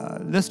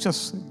let's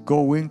just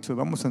go into,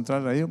 vamos a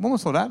entrar ahí,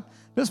 vamos a orar.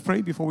 Let's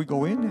pray before we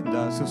go in.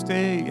 And, si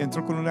usted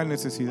entró con una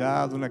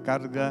necesidad, una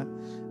carga,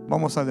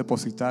 vamos a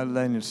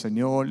depositarla en el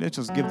Señor. Let's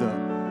just give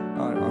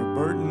our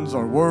burdens,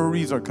 our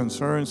worries, our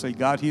concerns. Say,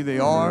 God, here they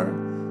are.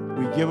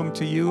 We give them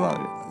to you.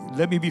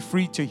 Let me be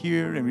free to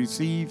hear and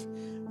receive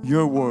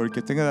your word.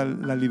 Que tenga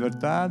la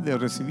libertad de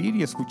recibir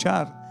y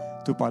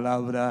escuchar tu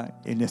palabra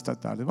en esta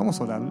tarde. Vamos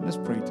a orar. Let's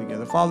pray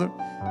together. Father,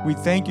 we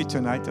thank you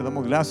tonight. Te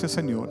damos gracias,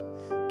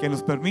 Señor, que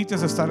nos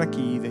permites estar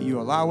aquí, that you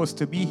allow us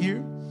to be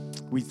here.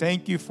 We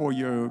thank you for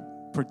your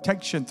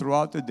protection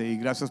throughout the day.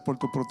 Gracias por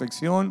tu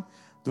protección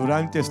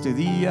durante este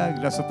día.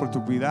 Gracias por tu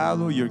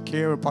cuidado, your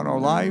care upon our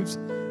lives.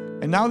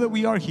 And now that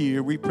we are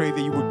here, we pray that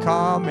you would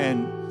come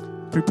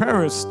and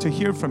prepare us to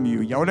hear from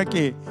you. Y ahora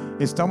que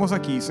estamos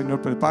aquí,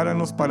 Señor,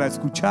 prepáranos para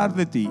escuchar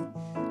de ti.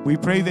 We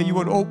pray that you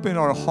would open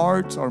our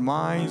hearts, our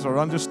minds, our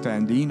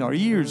understanding, our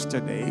ears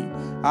today.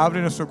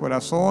 Abre nuestro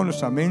corazón,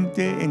 nuestra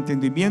mente,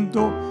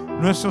 entendimiento,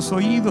 nuestros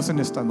oídos en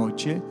esta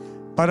noche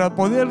para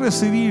poder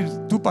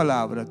recibir tu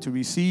palabra, to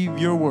receive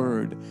your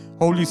word.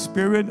 Holy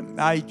Spirit,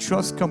 I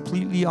trust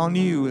completely on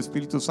you.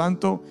 Espíritu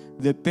Santo,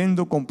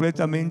 dependo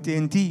completamente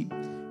en ti.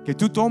 Que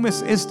tú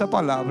tomes esta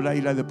palabra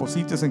y la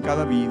deposites en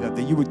cada vida.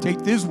 That you would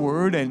take this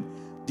word and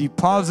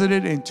deposit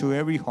it into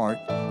every heart.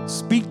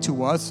 Speak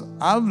to us,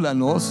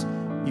 háblanos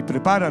y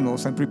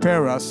prepáranos and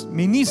prepare us.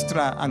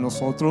 Ministra a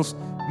nosotros,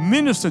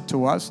 minister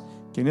to us.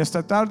 Que en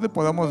esta tarde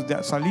podamos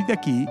salir de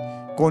aquí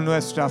con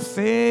nuestra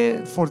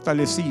fe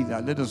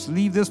fortalecida. Let us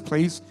leave this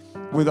place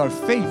with our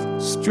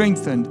faith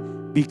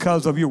strengthened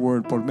because of your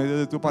word, por medio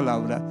de tu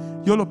palabra.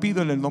 Yo lo pido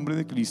en el nombre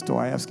de Cristo.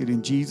 I ask it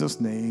in Jesus'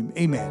 name.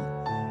 Amen.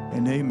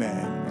 And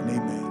amen. And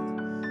amen.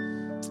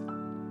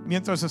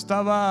 Mientras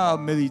estaba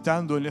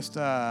meditando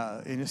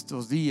en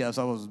estos días,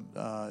 I was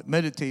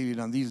meditating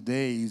on these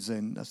days,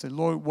 and I said,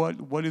 Lord,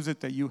 what is it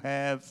that you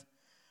have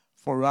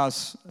for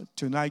us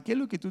tonight? ¿Qué es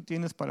lo que tú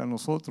tienes para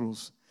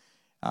nosotros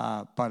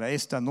para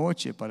esta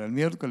noche, para el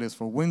miércoles,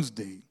 for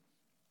Wednesday?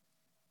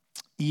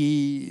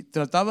 Y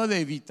trataba de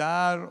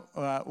evitar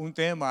un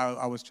tema.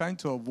 I was trying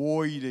to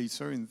avoid a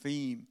certain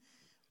theme,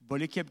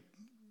 but it kept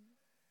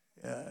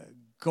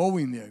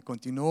going there.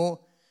 Continuó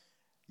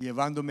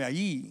llevándome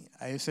allí,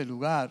 a ese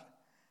lugar.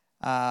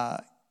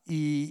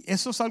 Y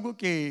eso es algo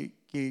que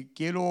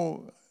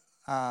quiero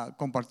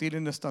compartir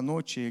en esta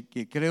noche,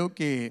 que creo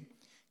que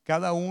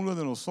cada uno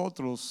de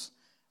nosotros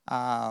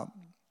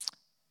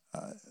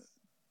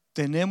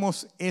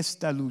tenemos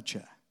esta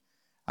lucha.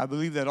 I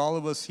believe that all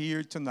of us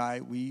here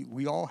tonight,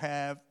 we all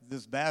have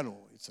this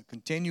battle. It's a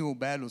continual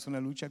battle, es una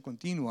lucha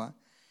continua.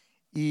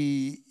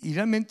 Y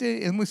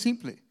realmente es muy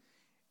simple.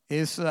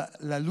 Es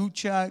la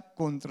lucha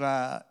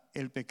contra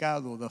el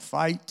pecado, the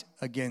fight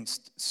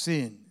against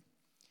sin.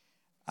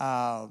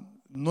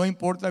 No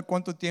importa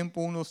cuánto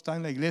tiempo uno está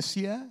en la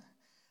iglesia,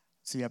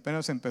 si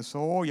apenas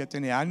empezó, ya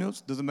tiene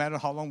años, doesn't matter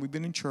how long we've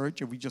been in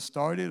church, if we just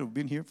started or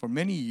been here for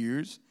many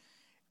years,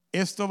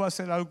 esto va a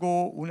ser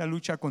una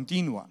lucha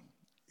continua.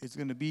 It's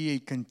going to be a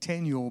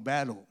continual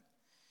battle.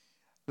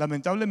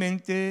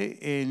 Lamentablemente,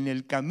 en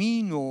el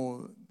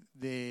camino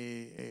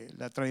de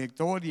la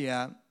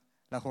trayectoria,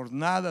 la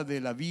jornada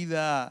de la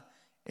vida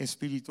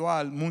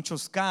espiritual,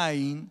 muchos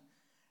caen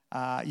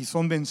y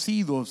son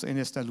vencidos en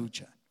esta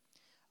lucha.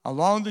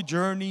 Along the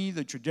journey,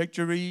 the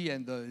trajectory,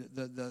 and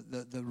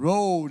the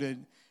road,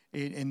 and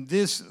in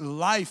this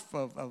life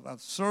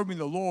of serving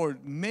the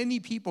Lord, many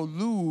people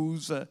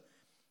lose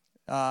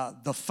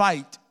the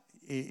fight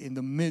in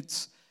the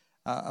midst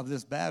of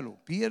this battle.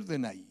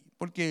 Pierden ahí,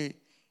 porque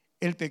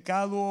el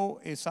pecado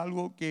es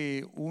algo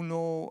que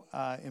uno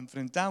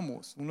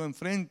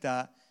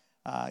enfrenta,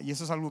 y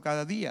eso es algo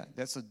cada día.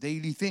 That's a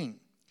daily thing.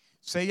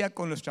 Sea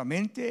con nuestra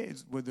mente,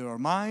 with our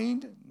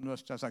mind,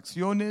 nuestras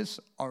acciones,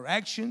 our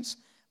actions,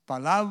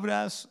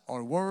 palabras,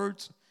 our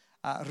words,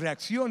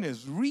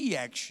 reacciones,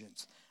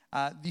 reactions,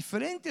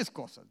 diferentes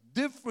cosas,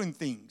 different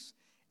things.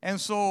 And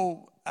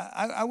so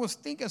I was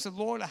thinking, I said,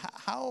 Lord,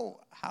 how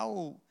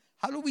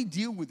do we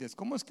deal with this?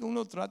 ¿Cómo es que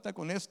uno trata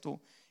con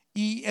esto?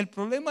 Y el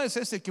problema es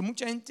ese, que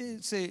mucha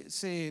gente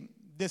se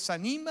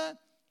desanima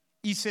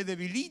y se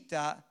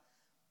debilita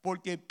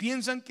porque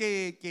piensan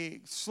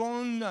que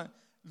son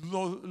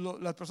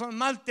las personas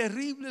más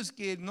terribles,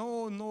 que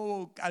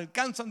no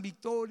alcanzan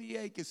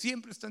victoria y que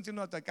siempre están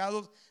siendo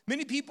atacados.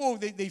 Many people,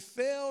 they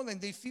fail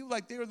and they feel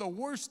like they're the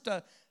worst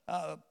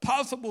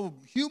possible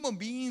human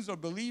beings or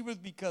believers,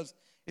 because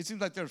it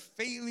seems like they're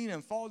failing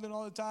and falling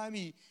all the time.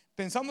 Y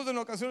pensamos en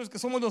ocasiones que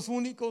somos los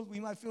únicos. We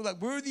might feel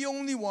like we're the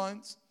only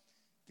ones,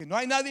 que no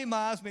hay nadie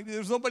más. Maybe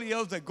there's nobody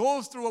else that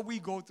goes through what we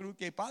go through,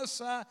 que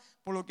pasa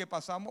por lo que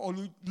pasamos, o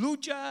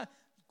lucha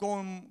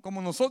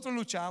como nosotros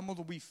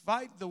luchamos, we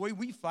fight the way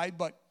we fight.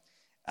 But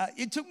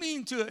it took me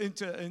into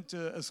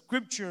a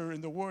scripture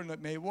in the Word,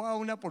 me llevó a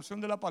una porción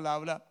de la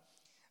palabra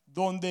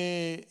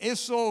donde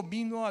eso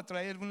vino a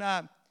traer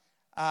una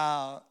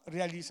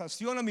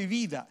realización a mi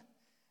vida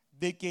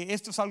de que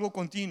esto es algo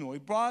continuo.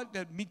 It brought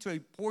me to a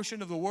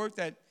portion of the Word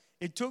that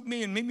it took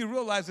me and made me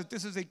realize that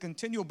this is a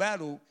continual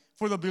battle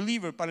for the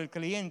believer, para el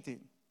creyente.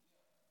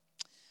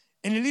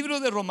 En el libro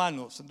de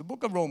Romanos, en the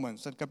book of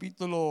Romans, el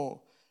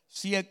capítulo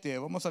 7,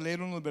 vamos a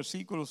leer unos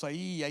versículos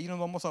ahí, y ahí nos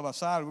vamos a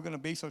basar. We're going to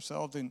base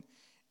ourselves in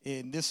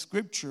this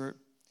scripture,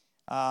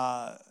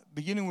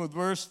 beginning with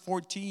verse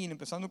 14,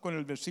 empezando con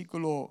el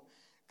versículo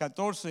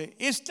 14.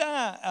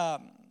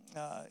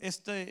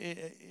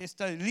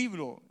 Este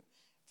libro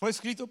fue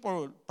escrito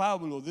por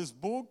Pablo. This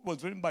book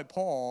was written by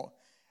Paul,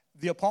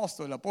 the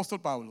apostle, el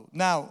apóstol Pablo.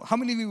 Now, how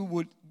many of you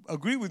would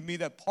agree with me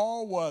that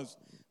Paul was,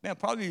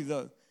 probably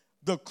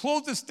the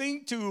closest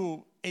thing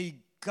to a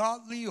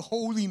godly,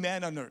 holy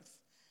man on earth?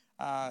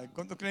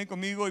 ¿Cuántos creen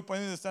conmigo y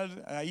pueden estar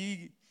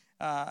ahí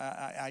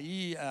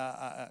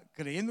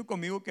creyendo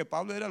conmigo que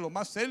Pablo era lo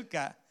más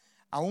cerca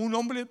a un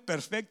hombre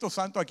perfecto,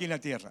 santo aquí en la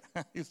tierra?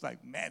 He's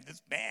like, man,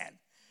 this man,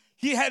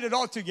 he had it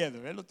all together.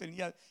 Él lo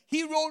tenía.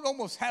 He wrote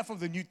almost half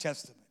of the New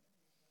Testament.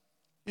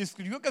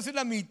 Escribió casi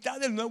la mitad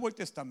del Nuevo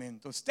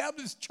Testamento.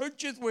 Established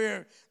churches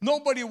where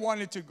nobody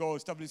wanted to go.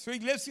 Estableció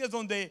iglesias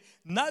donde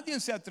nadie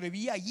se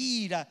atrevía a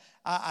ir a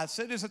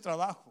hacer ese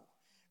trabajo.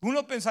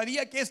 Uno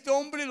pensaría que este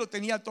hombre lo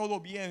tenía todo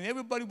bien.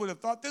 Everybody would have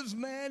thought this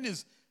man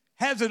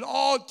has it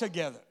all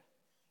together.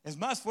 Es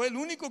más, fue el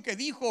único que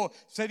dijo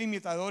ser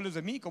imitadores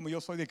de mí como yo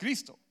soy de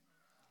Cristo.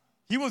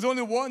 He was the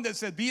only one that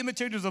said, be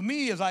imitators of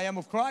me as I am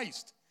of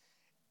Christ.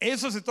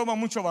 Eso se toma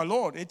mucho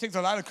valor. It takes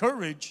a lot of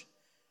courage.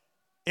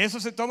 Eso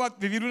se toma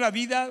vivir una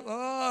vida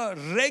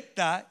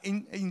recta,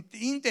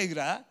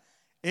 íntegra.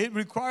 It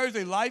requires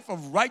a life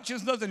of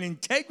righteousness and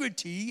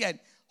integrity and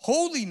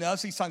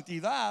holiness y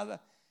santidad.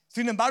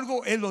 Sin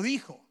embargo, él lo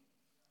dijo.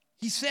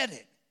 He said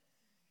it.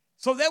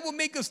 So that would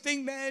make us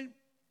think, man,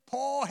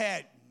 Paul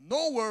had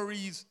no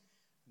worries,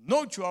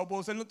 no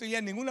troubles. Él no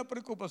tenía ninguna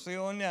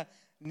preocupación,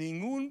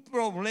 ningún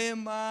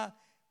problema,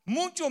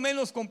 mucho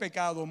menos con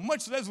pecado,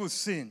 much less with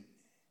sin.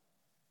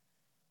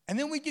 And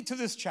then we get to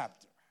this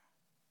chapter.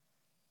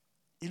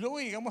 Y luego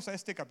llegamos a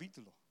este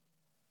capítulo.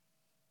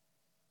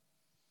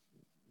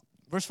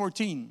 Verse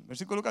 14,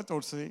 versículo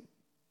 14,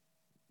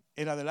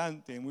 en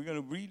adelante. And we're going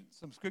to read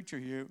some scripture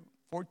here,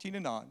 14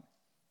 and on.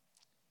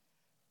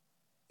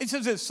 It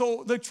says this,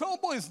 so the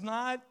trouble is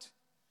not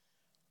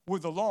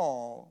with the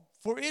law,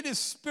 for it is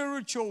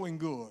spiritual and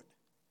good.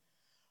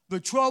 The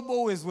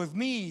trouble is with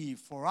me,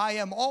 for I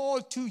am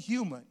all too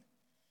human,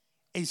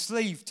 a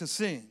slave to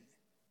sin.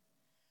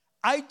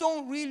 I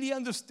don't really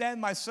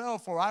understand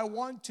myself, for I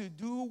want to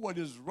do what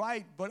is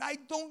right, but I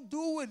don't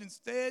do it.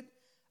 Instead,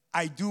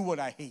 I do what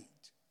I hate.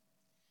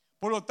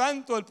 Por lo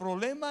tanto, el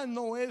problema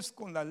no es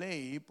con la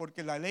ley,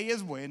 porque la ley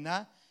es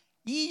buena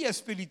y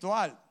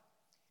espiritual.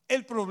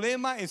 El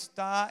problema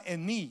está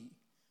en mí,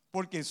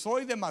 porque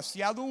soy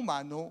demasiado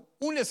humano,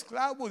 un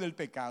esclavo del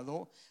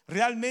pecado.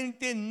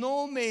 Realmente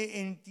no me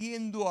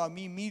entiendo a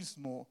mí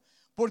mismo,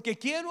 porque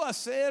quiero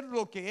hacer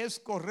lo que es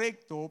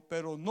correcto,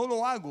 pero no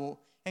lo hago.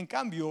 En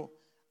cambio,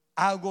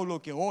 hago lo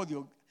que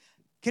odio.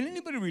 Can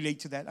anybody relate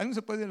to that? ¿Alguien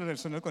se puede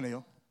relacionar con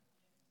ello?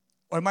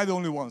 Or am I the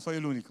only one? Soy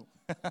el único.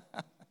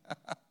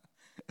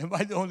 Am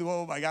I the only one?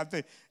 Oh my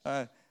God.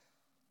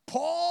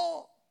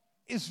 Paul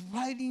is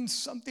writing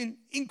something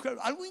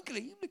incredible. Algo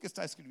increíble que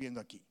está escribiendo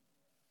aquí.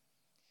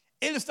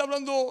 Él está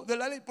hablando de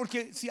la ley,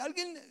 porque si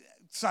alguien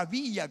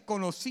sabía,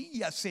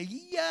 conocía,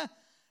 seguía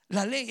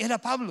la ley, era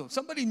Pablo.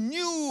 Somebody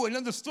knew and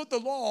understood the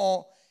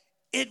law.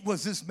 It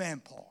was this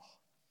man, Paul.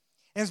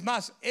 Es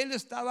más, él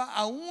estaba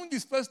aún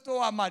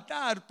dispuesto a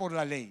matar por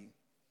la ley.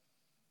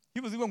 He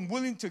was even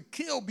willing to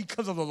kill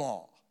because of the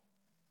law.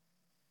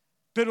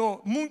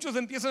 Pero muchos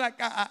empiezan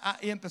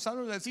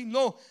empezaron a decir,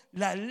 no,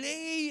 la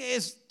ley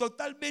es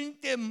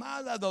totalmente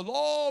mala. The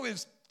law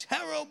is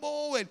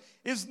terrible and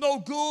it's no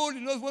good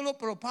y no es bueno.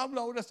 Pero Pablo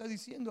ahora está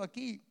diciendo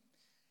aquí,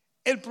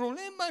 el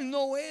problema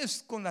no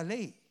es con la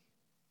ley,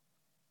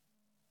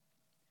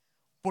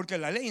 porque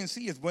la ley en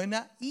sí es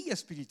buena y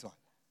espiritual.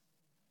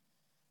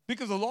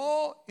 Because the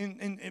law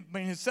in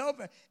itself,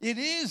 it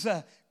is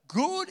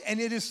good and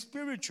it is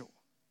spiritual.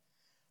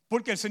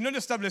 Porque el Señor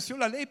estableció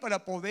la ley para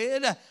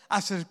poder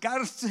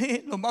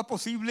acercarse lo más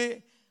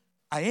posible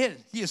a Él.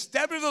 He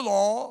established the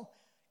law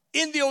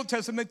in the Old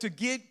Testament to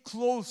get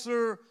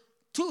closer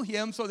to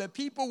Him so that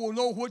people will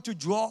know what to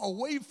draw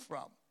away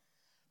from.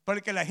 Para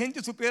que la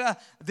gente supiera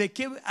de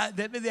qué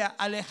debe de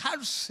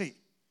alejarse.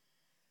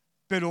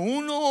 Pero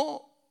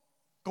uno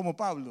como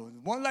Pablo,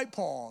 one like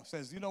Paul,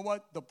 says, you know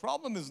what? The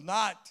problem is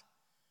not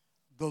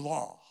the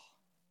law,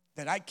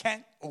 that I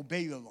can't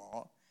obey the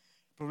law.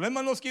 El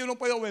problema no es que yo no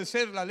pueda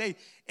obedecer la ley.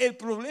 El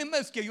problema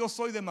es que yo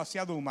soy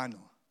demasiado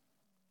humano.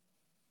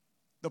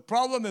 The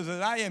problem is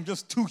that I am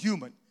just too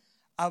human.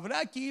 ¿Habrá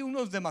aquí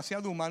unos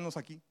demasiado humanos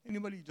aquí?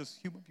 Anybody just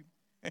human people?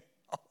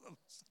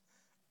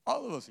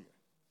 All of us here.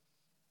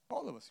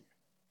 All of us here.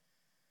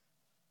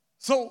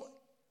 So,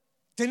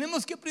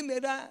 tenemos que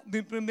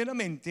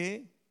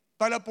primeramente,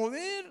 para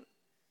poder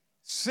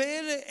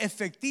ser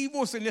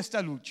efectivos en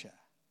esta lucha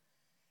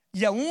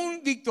y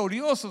aún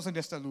victoriosos en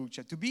esta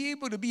lucha, to be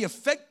able to be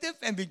effective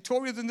and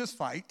victorious in this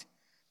fight,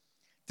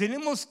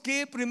 tenemos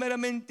que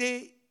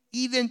primeramente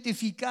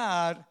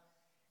identificar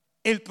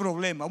el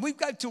problema. We've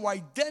got to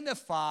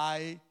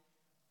identify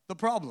the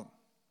problem.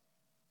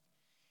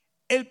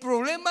 El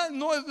problema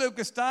no es lo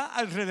que está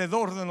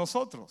alrededor de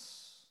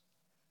nosotros.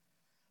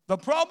 The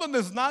problem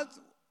is not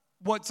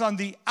what's on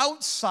the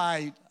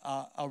outside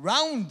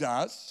around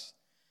us.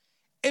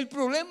 El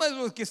problema es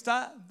lo que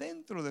está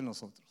dentro de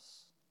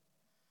nosotros.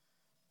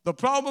 The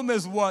problem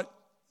is what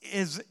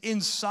is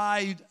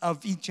inside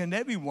of each and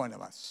every one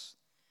of us.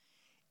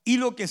 Y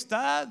lo que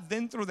está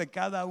dentro de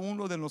cada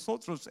uno de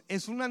nosotros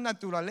es una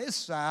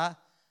naturaleza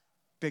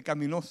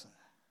pecaminosa.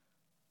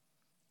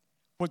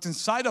 What's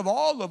inside of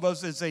all of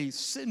us is a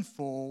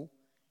sinful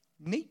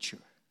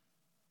nature.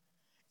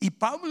 Y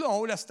Pablo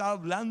ahora está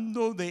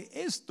hablando de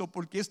esto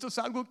porque esto es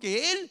algo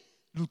que él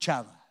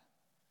luchaba.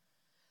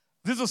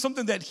 This is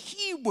something that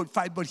he would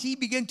fight, but he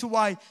began to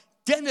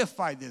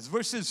identify this.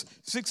 Verses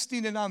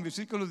 16 and on,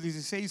 versículos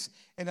 16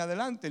 en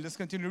adelante. Let's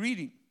continue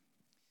reading.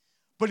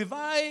 But if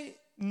I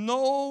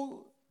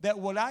know that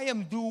what I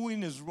am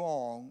doing is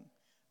wrong,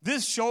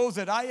 this shows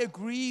that I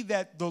agree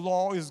that the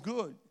law is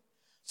good.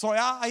 So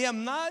I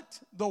am not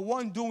the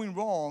one doing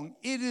wrong.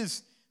 It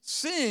is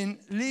sin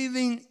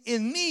living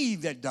in me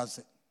that does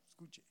it.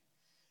 Escuche.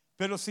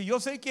 Pero si yo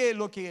sé que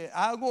lo que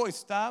hago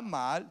está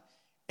mal,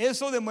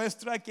 eso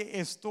demuestra que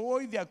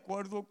estoy de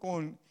acuerdo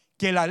con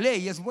que la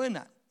ley es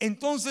buena.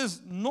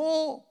 Entonces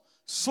no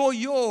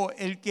soy yo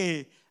el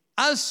que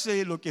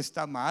hace lo que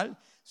está mal,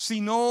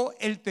 sino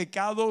el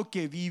pecado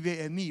que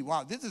vive en mí.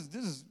 Wow, this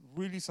is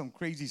really some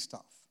crazy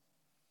stuff.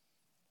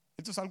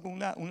 Esto es algo,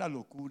 una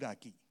locura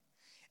aquí.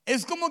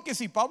 Es como que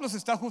si Pablo se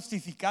está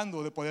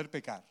justificando de poder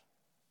pecar.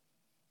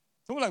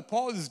 So like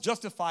Paul is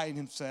justifying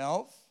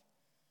himself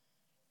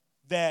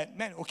that,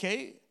 man,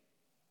 okay,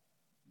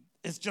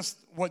 it's just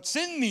what's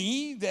in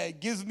me that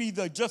gives me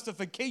the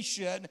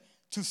justification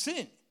to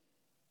sin.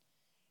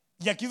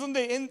 Y aquí es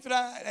donde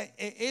entra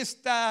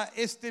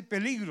este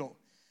peligro,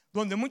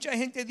 donde mucha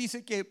gente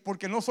dice que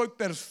porque no soy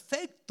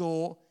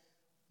perfecto,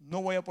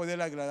 no voy a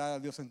poder agradar a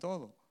Dios en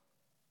todo.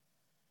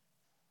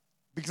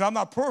 Because I'm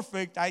not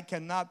perfect, I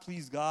cannot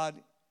please God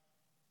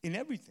in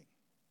everything.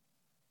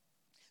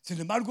 Sin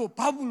embargo,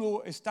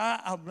 Pablo está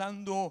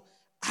hablando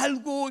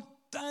algo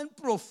tan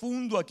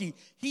profundo aquí.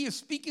 He is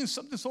speaking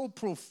something so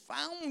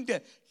profound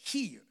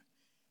here.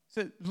 O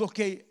sea, lo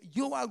que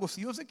yo hago,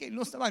 si yo sé que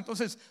no está mal,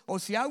 entonces, o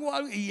si hago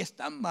algo y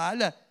está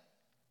mal,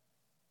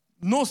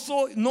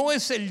 no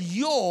es el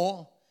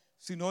yo,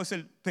 sino es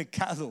el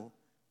pecado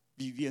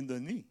viviendo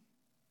en mí.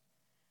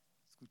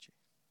 Escuche.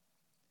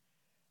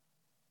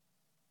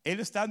 Él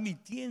está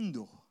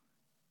admitiendo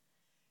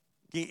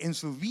que en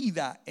su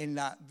vida, en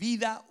la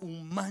vida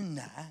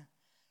humana,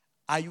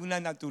 hay una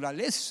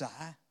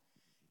naturaleza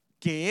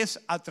que es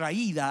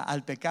atraída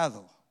al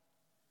pecado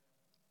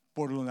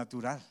por lo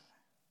natural.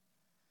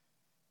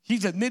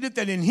 He's admitted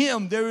that in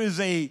him there is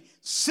a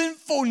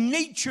sinful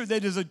nature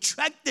that is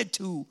attracted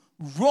to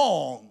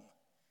wrong.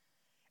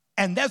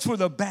 And that's where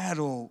the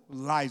battle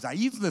lies.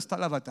 Ahí es donde está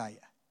la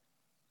batalla.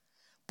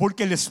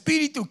 Porque el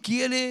espíritu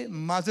quiere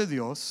más de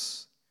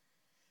Dios,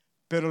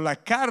 pero la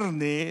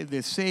carne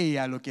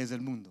desea lo que es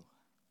del mundo.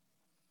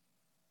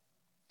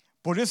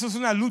 Por eso es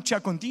una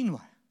lucha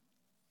continua.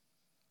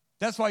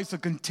 That's why it's a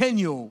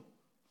continual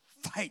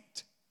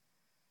fight.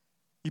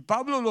 Y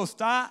Pablo lo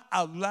está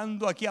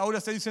hablando aquí. Ahora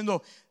está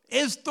diciendo,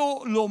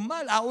 esto lo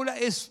mal ahora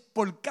es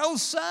por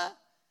causa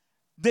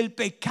del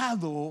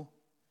pecado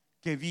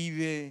que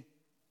vive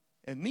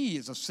en mí.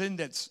 It's a sin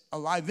that's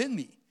alive in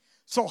me.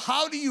 So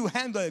how do you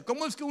handle it?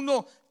 ¿Cómo es que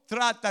uno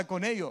trata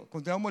con ello?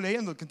 Continuamos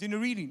leyendo. Continue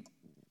reading.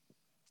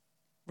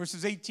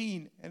 Verses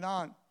 18 and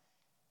on.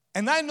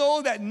 And I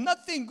know that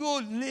nothing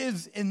good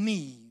lives in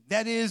me,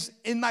 that is,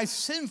 in my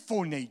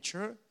sinful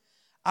nature.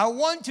 I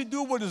want to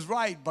do what is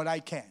right, but I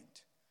can't.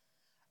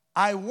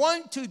 I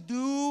want to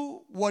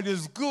do what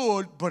is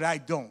good, but I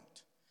don't.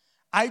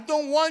 I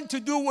don't want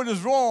to do what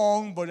is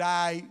wrong, but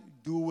I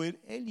do it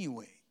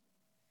anyway.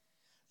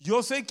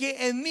 Yo sé que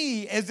en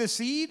mí, es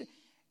decir,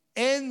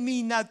 en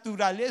mi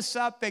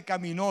naturaleza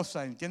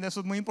pecaminosa, ¿entiende?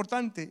 Eso es muy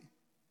importante.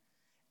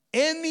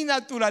 En mi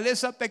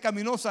naturaleza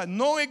pecaminosa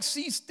no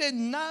existe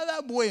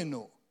nada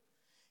bueno.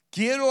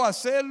 Quiero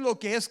hacer lo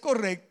que es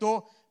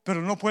correcto,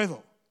 pero no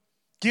puedo.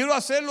 Quiero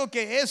hacer lo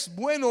que es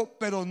bueno,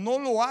 pero no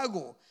lo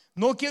hago.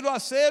 No quiero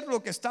hacer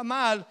lo que está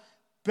mal,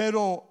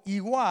 pero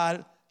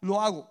igual lo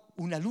hago.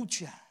 Una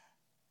lucha,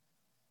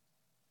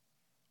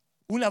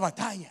 una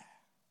batalla.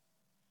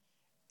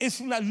 Es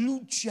una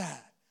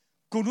lucha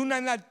con una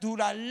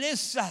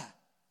naturaleza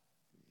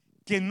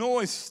que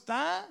no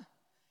está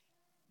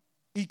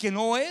y que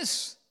no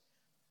es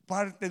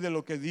parte de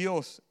lo que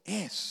Dios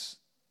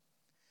es.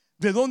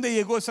 ¿De dónde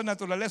llegó esa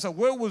naturaleza?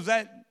 Where was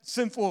that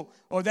sinful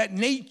or that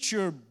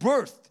nature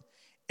birthed?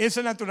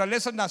 Esa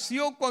naturaleza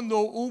nació cuando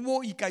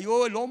hubo y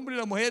cayó el hombre y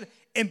la mujer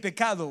en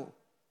pecado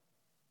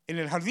en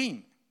el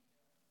jardín.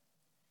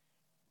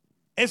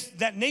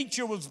 That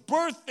nature was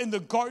birthed in the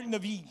Garden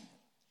of Eden.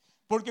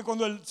 Porque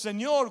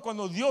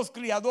cuando Dios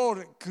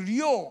Creador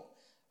crió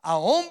a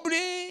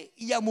hombre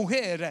y a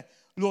mujer,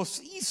 los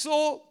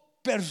hizo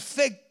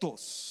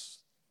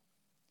perfectos,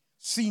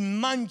 sin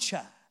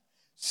mancha,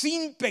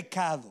 sin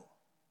pecado.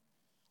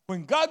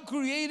 When God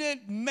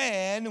created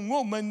man and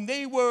woman,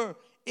 they were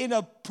in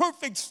a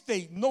perfect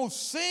state. No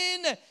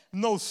sin,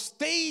 no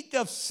state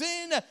of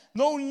sin,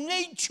 no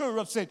nature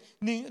of sin.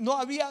 No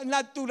había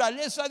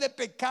naturaleza de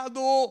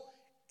pecado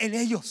en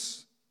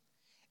ellos.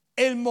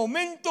 El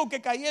momento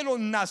que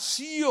cayeron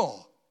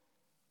nació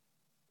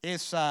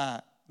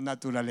esa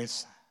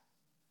naturaleza.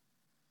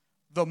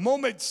 The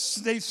moment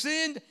they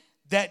sinned,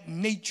 that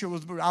nature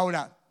was born.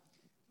 Ahora,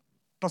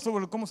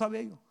 Pastor, ¿cómo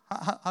sabe ello?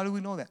 How do we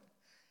know that?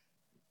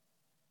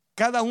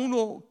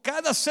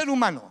 Cada ser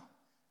humano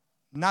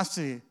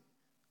nace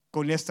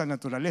con esta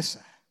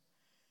naturaleza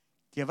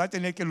que va a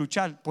tener que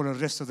luchar por el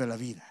resto de la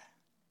vida.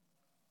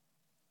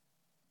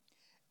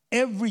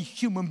 Every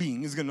human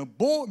being is going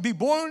to be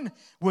born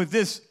with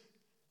this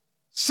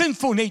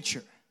sinful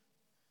nature.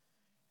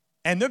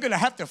 And they're going to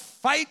have to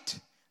fight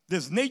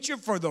this nature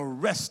for the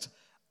rest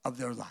of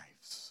their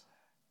lives.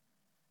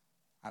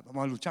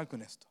 Vamos a luchar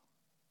con esto.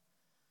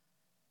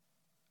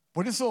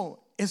 Por eso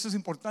es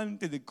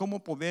importante de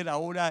cómo poder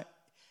ahora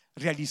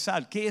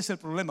realizar qué es el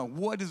problema.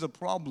 What is the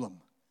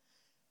problem?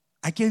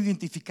 Hay que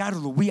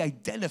identificarlo. We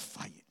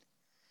identify it.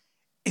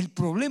 El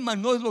problema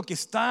no es lo que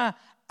está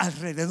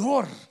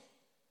alrededor.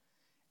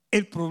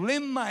 El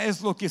problema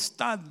es lo que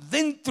está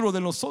dentro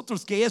de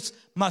nosotros, que es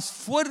más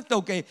fuerte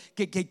o que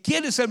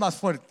quiere ser más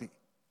fuerte.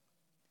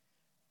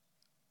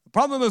 The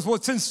problem is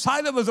what's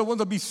inside of us that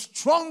wants to be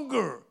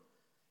stronger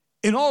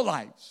in all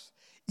lives.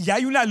 Y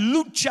hay una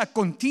lucha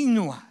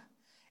continua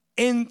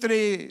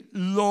entre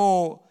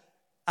lo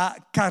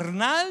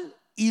carnal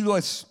y lo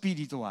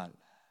espiritual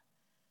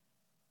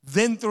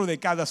dentro de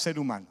cada ser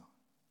humano.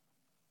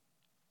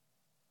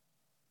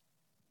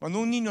 Cuando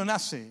un niño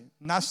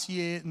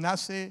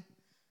nace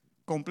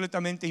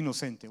completamente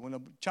inocente. When a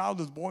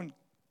child is born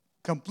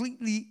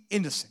completely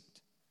innocent.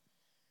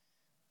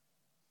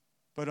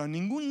 Pero a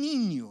ningún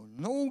niño,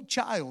 no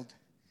child,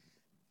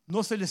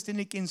 no se les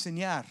tiene que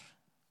enseñar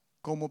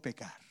cómo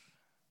pecar.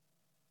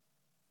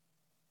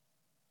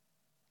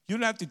 You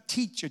don't have to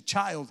teach a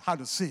child how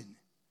to sin.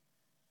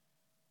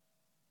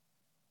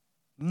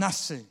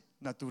 Nace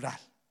natural.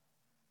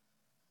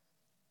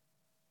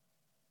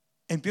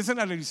 Empiezan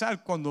a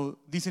realizar cuando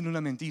dicen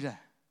una mentira.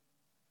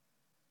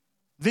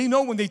 They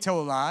know when they tell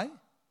a lie,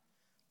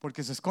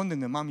 porque se esconden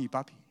de mami y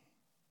papi.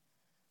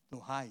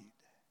 They'll hide.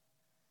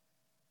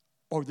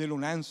 Or they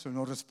don't answer,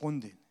 no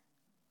responden.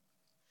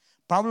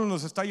 Pablo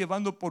nos está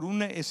llevando por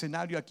un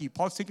escenario aquí.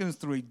 Paul's taking us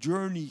through a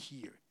journey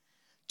here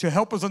to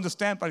help us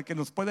understand, para que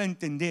nos pueda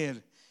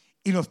entender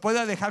y nos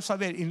pueda dejar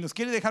saber, y nos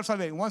quiere dejar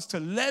saber. He wants to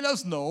let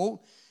us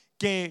know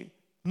que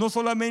no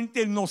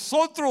solamente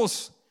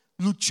nosotros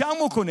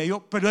luchamos con ello,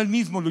 pero él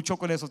mismo luchó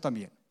con eso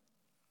también.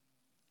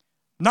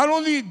 Not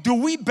only do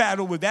we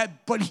battle with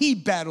that, but he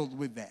battled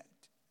with that.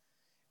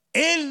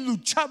 Él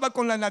luchaba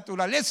con la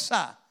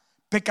naturaleza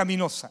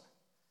pecaminosa.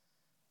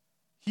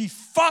 He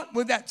fought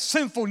with that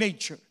sinful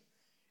nature.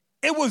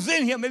 It was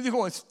in him. Él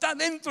dijo, está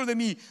dentro de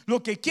mí. Lo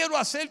que quiero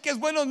hacer que es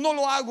bueno, no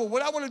lo hago.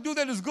 What I want to do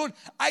that is good,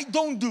 I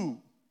don't do.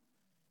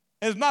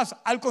 Es más,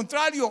 al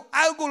contrario,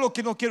 hago lo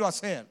que no quiero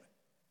hacer.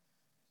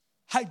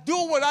 I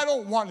do what I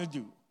don't want to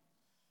do.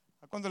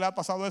 ¿Cuándo le ha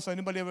pasado eso?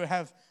 Anybody ever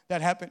have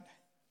that happen?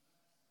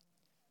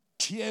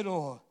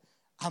 Quiero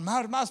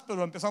amar más,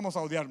 pero empezamos a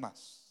odiar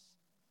más.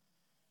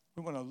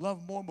 We want to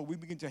love more, but we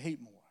begin to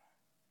hate more.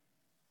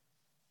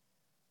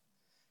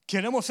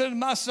 Queremos ser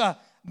más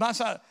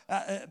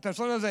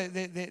personas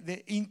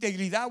de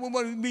integridad. We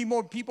want to be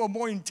more people,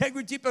 more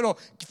integrity, pero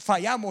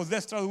fallamos de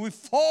esto. We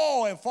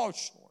fall and fall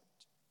short.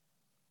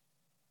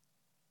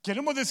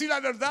 Queremos decir la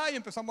verdad y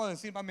empezamos a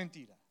decir más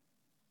mentira.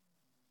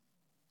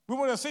 We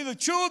want to say the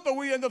truth, but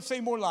we end up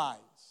saying more lies.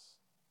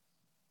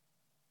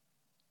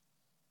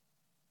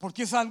 Porque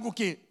es algo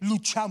que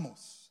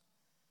luchamos.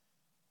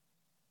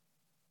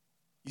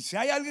 Y si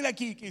hay alguien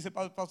aquí que dice,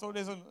 pastor,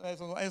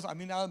 eso a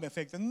mí nada me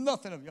afecta.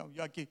 Nothing of you.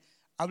 Yo aquí,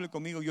 hable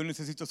conmigo, yo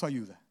necesito su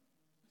ayuda.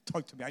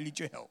 Talk to me, I need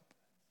your help.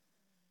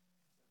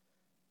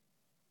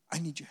 I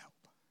need your help.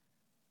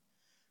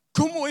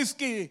 ¿Cómo es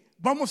que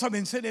vamos a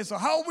vencer eso?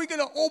 How are we going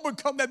to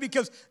overcome that?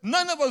 Because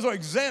none of us are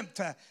exempt.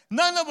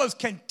 None of us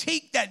can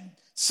take that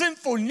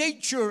sinful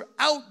nature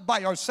out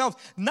by ourselves.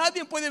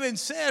 Nadie puede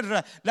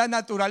vencer la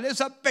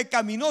naturaleza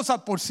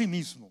pecaminosa por sí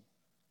mismo.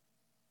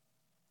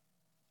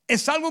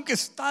 Es algo que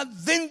está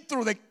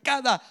dentro de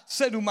cada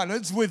ser humano.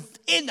 It's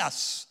within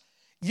us.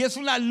 Y es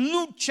una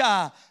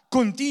lucha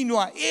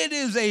continua. It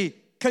is a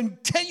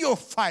continual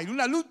fight.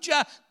 Una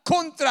lucha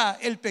contra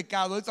el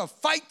pecado. It's a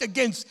fight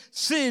against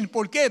sin.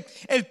 Porque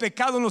el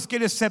pecado nos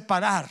quiere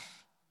separar.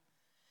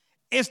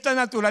 Esta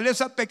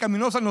naturaleza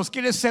pecaminosa nos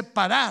quiere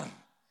separar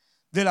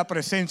de la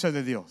presencia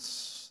de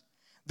Dios,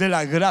 de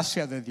la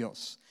gracia de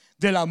Dios,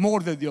 del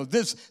amor de Dios.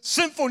 This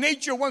sinful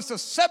nature wants to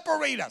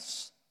separate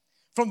us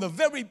from the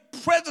very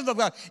presence of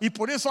God. Y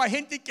por eso hay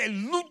gente que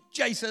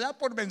lucha y se da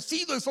por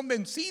vencido y son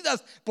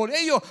vencidas por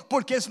ello,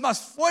 porque es más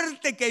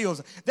fuerte que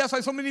ellos. That's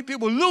why so many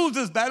people lose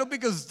this battle,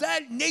 because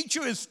that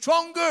nature is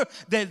stronger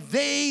than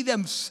they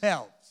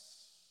themselves.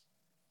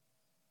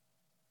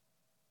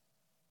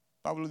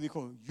 Pablo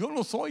dijo, yo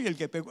no soy el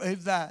que pecó,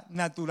 es la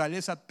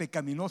naturaleza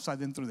pecaminosa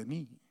dentro de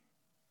mí.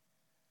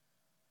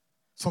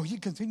 So he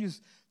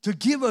continues to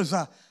give us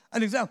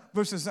an example.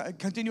 Verses,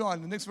 continue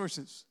on, the next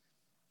verses.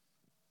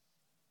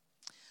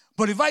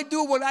 But if I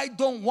do what I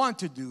don't want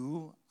to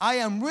do, I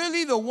am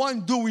really the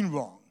one doing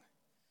wrong.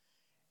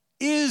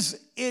 Is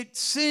it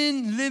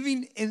sin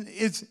living in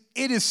it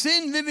is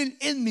sin living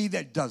in me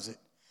that does it.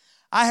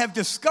 I have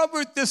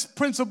discovered this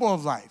principle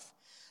of life,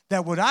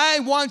 that when I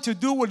want to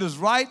do what is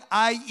right,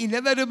 I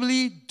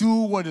inevitably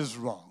do what is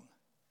wrong.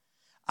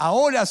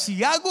 Ahora,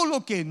 si hago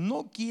lo que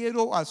no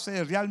quiero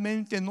hacer,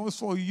 realmente no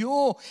soy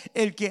yo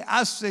el que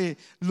hace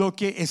lo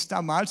que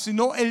está mal,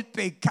 sino el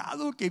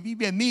pecado que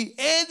vive en mí.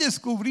 He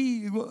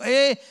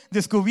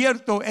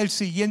descubierto el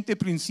siguiente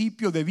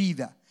principio de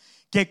vida,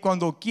 que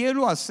cuando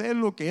quiero hacer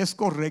lo que es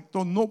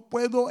correcto, no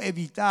puedo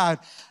evitar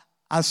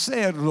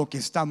hacer lo que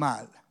está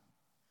mal.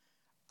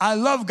 I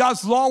love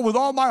God's law with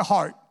all my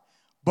heart,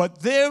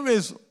 but there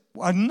is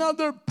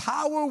another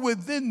power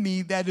within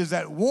me that is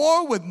at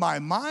war with my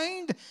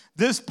mind.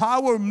 This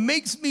power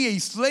makes me a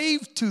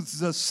slave to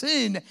the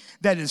sin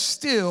that is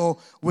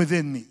still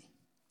within me.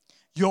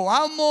 Yo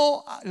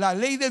amo la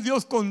ley de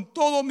Dios con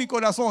todo mi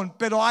corazón,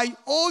 pero hay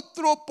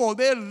otro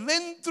poder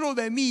dentro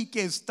de mí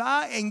que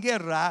está en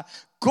guerra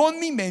con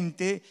mi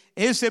mente.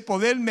 Ese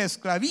poder me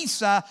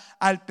esclaviza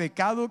al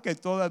pecado que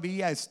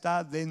todavía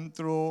está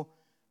dentro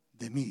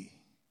de mí.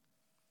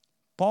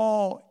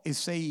 Paul is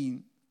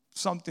saying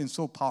something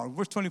so powerful.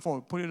 Verse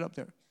 24, put it up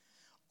there.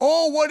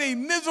 Oh, what a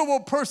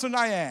miserable person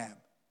I am.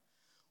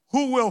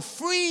 Who will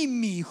free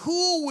me?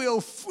 Who will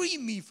free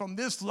me from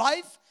this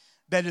life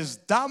that is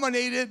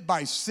dominated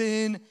by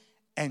sin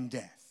and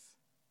death?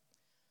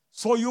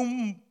 Soy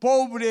un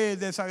pobre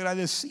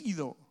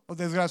desagradecido, o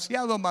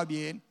desgraciado más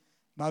bien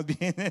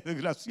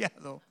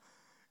desgraciado.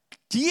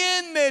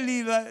 ¿Quién me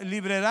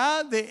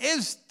librará de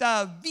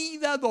esta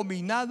vida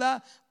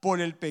dominada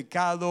por el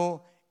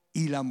pecado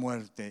y la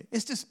muerte?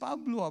 Este es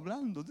Pablo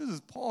hablando. This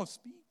is Paul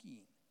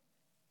speaking.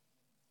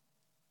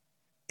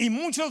 Y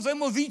muchos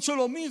hemos dicho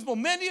lo mismo.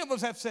 Many of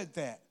us have said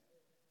that.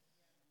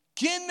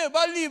 ¿Quién me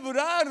va a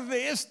librar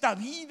de esta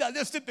vida,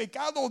 de este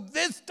pecado,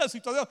 de esta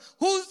situación?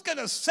 Who's going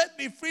to set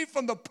me free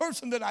from the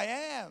person that I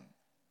am?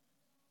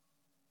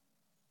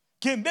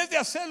 Que en vez de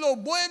hacer lo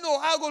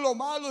bueno, hago lo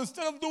malo.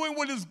 Instead of doing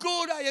what is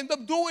good, I end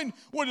up doing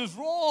what is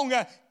wrong.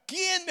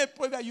 ¿Quién me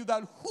puede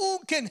ayudar? Who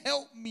can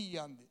help me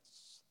on this?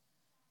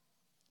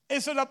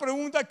 Esa es la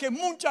pregunta que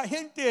mucha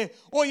gente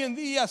hoy en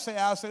día se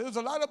hace. There's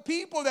a lot of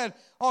people that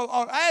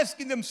are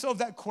asking themselves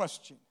that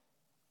question.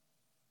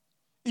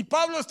 Y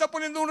Pablo está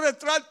poniendo un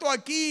retrato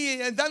aquí,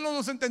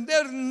 dándonos a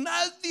entender,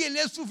 nadie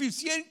le es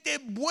suficiente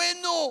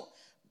bueno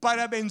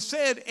para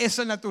vencer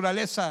esa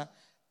naturaleza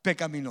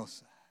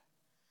pecaminosa.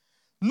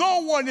 No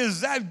one is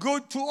that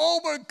good to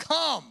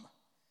overcome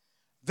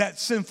that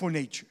sinful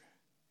nature.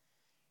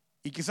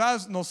 Y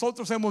quizás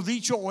nosotros hemos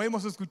dicho o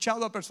hemos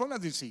escuchado a personas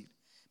decir,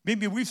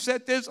 maybe we've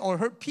said this or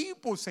heard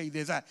people say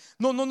this.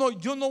 No,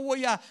 yo no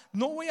voy a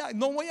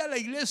la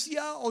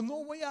iglesia o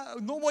no voy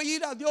a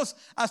ir a Dios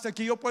hasta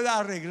que yo pueda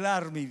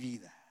arreglar mi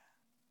vida.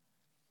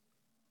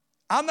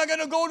 I'm not going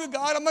to go to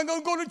God. I'm not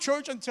going to go to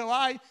church until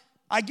I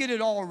get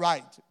it all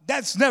right.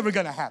 That's never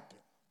going to happen.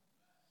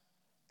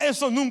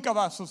 Eso nunca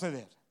va a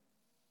suceder.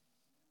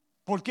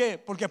 ¿Por qué?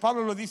 Porque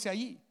Pablo lo dice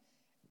allí.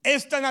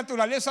 Esta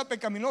naturaleza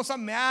pecaminosa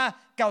me ha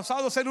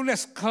causado ser un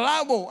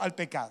esclavo al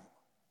pecado.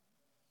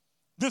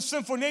 This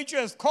sinful nature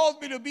has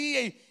caused me to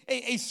be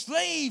a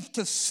slave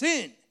to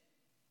sin.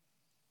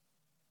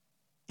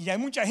 Y hay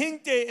mucha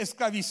gente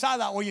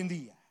esclavizada hoy en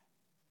día.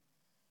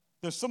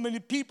 There's so many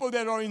people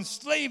that are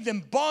enslaved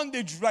in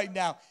bondage right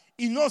now.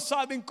 Y no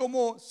saben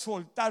cómo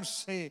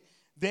soltarse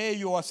de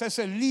ello,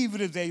 hacerse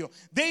libres de ello.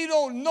 They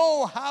don't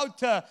know how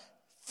to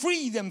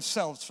free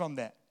themselves from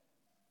that.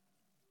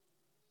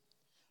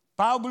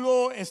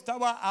 Pablo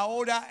estaba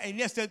ahora en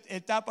esta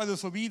etapa de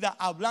su vida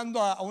hablando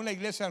a una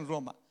iglesia en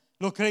Roma.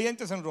 Los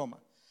creyentes en Roma.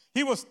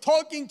 He was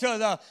talking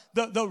to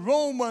the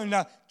Roman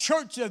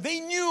church. They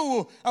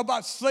knew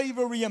about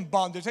slavery and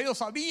bondage. Ellos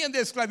sabían de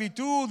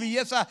esclavitud y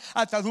esas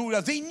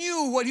ataduras. They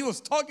knew what he was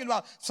talking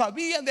about.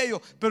 Sabían de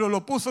ello, pero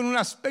lo puso en un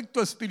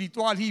aspecto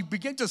espiritual. He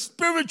began to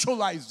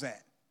spiritualize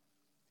that.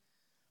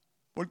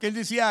 Porque él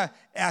decía,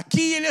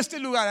 aquí en este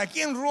lugar,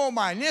 aquí en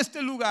Roma, en este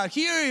lugar,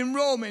 here in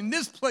Rome, in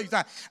this place,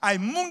 hay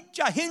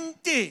mucha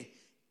gente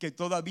que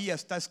todavía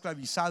está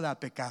esclavizada a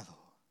pecado.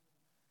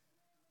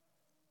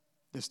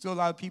 There's still a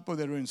lot of people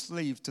that are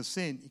enslaved to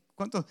sin.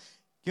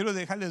 Quiero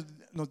dejarles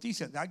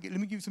noticias. Let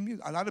me give you some news.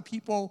 A lot of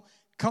people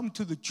come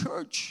to the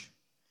church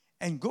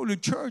and go to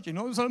church. Y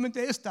no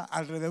solamente esta,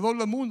 alrededor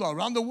del mundo,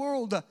 around the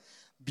world,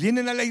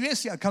 vienen a la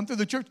iglesia, come to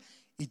the church,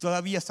 y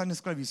todavía están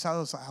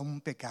esclavizados a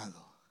un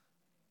pecado.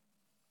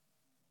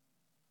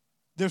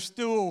 They're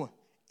still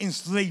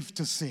enslaved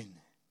to sin.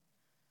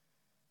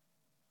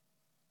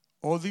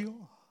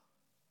 Odio,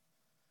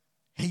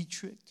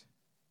 hatred,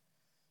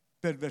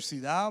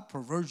 perversidad,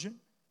 perversion,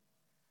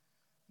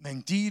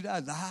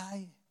 mentira,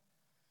 lie,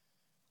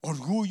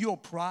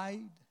 orgullo,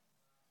 pride,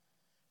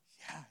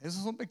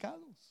 Esos son pecados.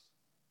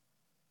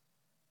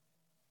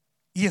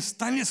 Y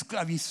están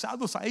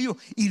esclavizados a ellos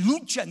y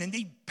luchan, and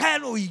they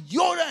battle, y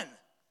lloran.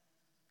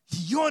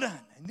 Y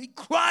lloran, and they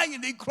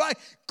cry,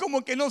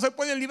 como que no se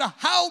pueden librar.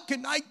 How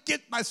can I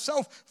get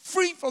myself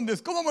free from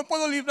this? ¿Cómo me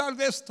puedo librar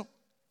de esto?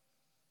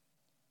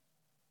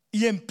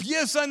 Y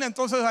empiezan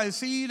entonces a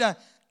decir,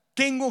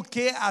 tengo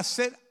que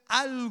hacer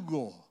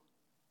algo.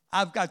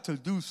 I've got to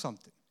do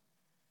something.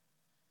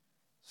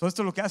 So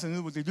esto es lo que hacen,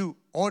 es what they do.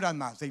 Oran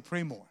más, they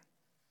pray more.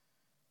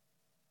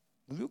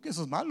 No digo que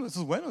eso es malo,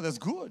 eso es bueno, that's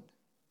good.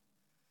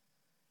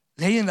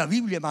 Leen la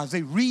Biblia más,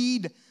 they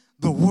read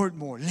the word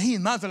more.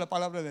 Leen más de la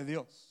palabra de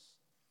Dios.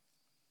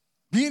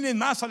 Vienen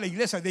más a la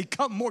iglesia, they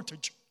come more to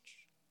church.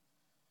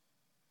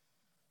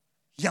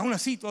 Y aún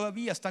así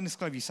todavía están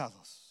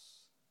esclavizados.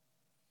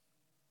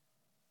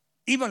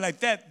 Even like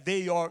that,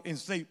 they are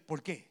enslaved.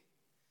 ¿Por qué?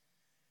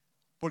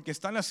 Porque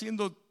están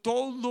haciendo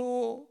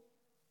todo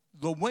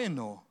lo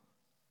bueno,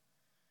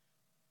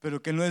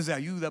 pero que no es de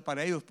ayuda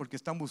para ellos, porque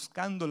están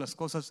buscando las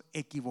cosas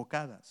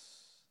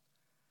equivocadas.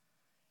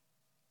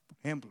 Por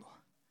ejemplo,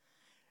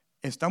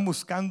 están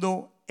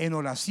buscando en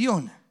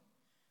oración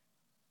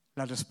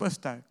la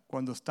respuesta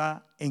cuando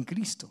está en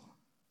Cristo.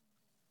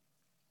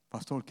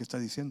 Pastor, ¿qué está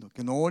diciendo?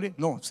 ¿Que no ore?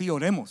 No, sí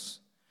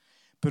oremos.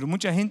 Pero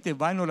mucha gente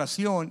va en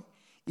oración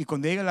y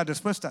cuando llega la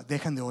respuesta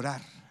dejan de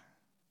orar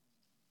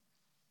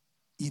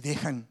y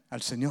dejan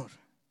al Señor.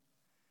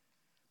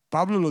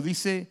 Pablo lo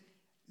dice,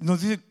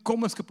 nos dice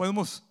cómo es que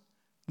podemos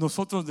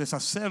nosotros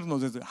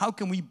deshacernos de, how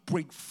can we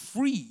break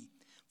free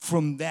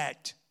from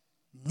that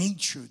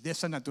nature, de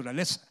esa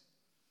naturaleza.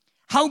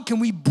 How can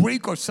we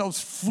break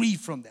ourselves free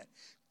from that?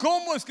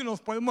 ¿Cómo es que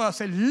nos podemos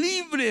hacer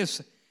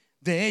libres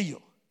de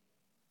ello?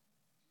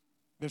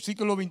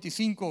 Versículo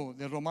 25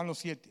 de Romanos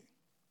 7.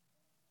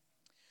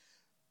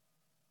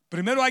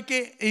 Primero hay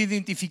que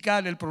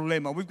identificar el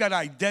problema. We've got to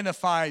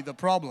identify the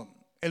problem.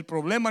 El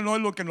problema no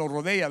es lo que nos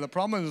rodea. The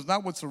problem is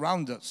not what's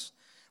around us.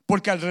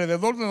 Porque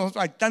alrededor de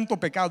nosotros hay tanto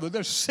pecado.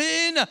 There's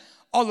sin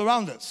all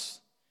around us.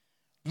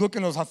 Lo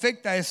que nos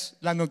afecta es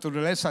la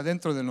naturaleza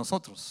dentro de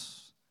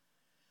nosotros.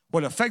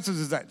 What affects us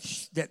is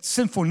that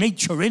sinful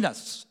nature in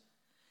us,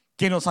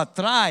 que nos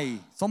atrae.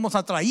 Somos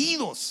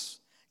atraídos,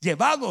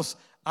 llevados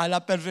a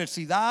la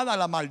perversidad, a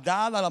la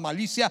maldad, a la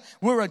malicia.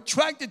 We're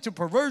attracted to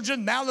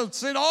perversion, malice,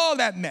 sin, all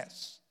that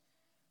mess.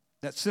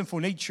 That sinful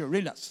nature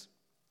in us.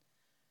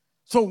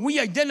 So we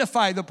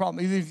identify the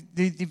problem.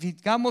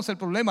 Identificamos el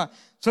problema.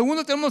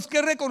 Segundo, tenemos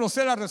que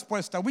reconocer la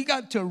respuesta. We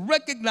got to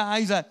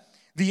recognize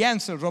the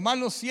answer.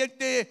 Romanos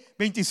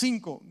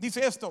 7:25 dice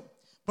esto.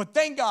 But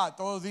thank God.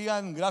 Todos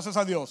digan gracias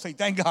a Dios. Say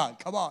thank God.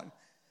 Come on.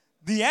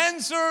 The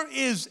answer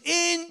is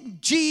in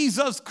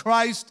Jesus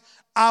Christ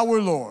our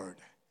Lord.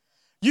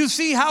 You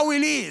see how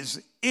it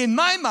is. In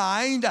my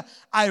mind,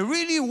 I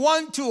really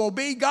want to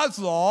obey God's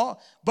law,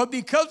 but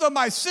because of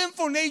my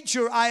sinful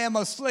nature, I am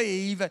a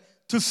slave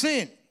to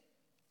sin.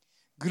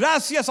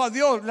 Gracias a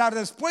Dios, la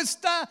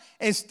respuesta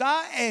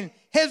está en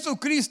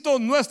Jesucristo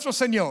nuestro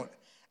Señor.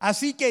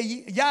 Así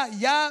que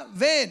ya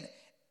ven,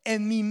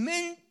 en mi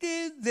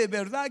mente de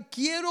verdad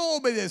quiero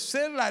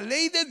obedecer la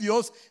ley de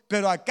Dios,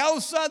 pero a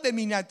causa de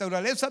mi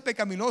naturaleza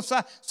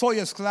pecaminosa soy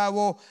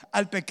esclavo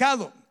al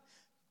pecado.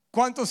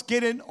 ¿Cuántos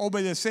quieren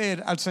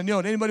obedecer al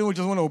Señor? Anybody just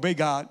want to obey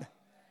God?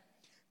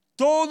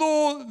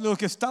 Todos los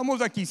que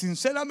estamos aquí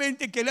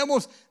sinceramente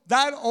queremos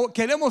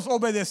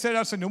obedecer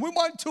al Señor. We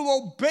want to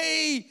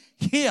obey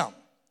Him.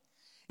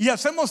 Y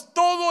hacemos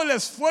todo el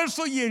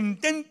esfuerzo y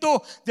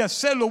intento de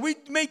hacerlo. We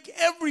make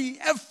every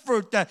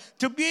effort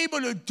to be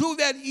able to do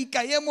that, y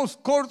caemos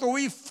corto.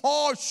 We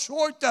fall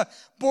short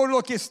por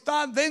lo que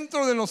está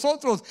dentro de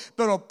nosotros.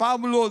 Pero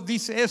Pablo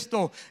dice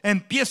esto,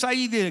 empieza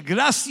ahí de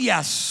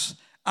gracias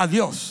a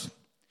Dios,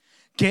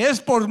 que es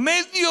por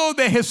medio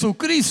de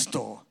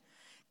Jesucristo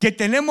que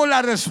tenemos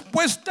la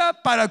respuesta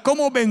para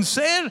cómo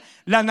vencer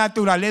la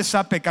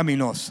naturaleza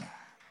pecaminosa.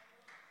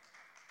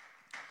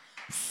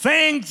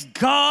 Thanks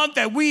God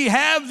that we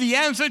have the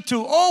answer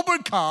to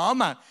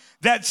overcome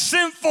that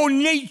sinful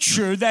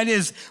nature that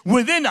is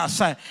within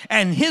us,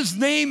 and His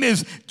name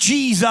is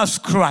Jesus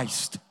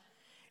Christ.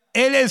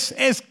 Él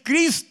es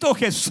Cristo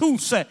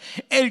Jesús,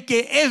 el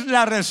que es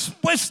la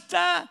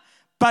respuesta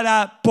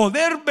para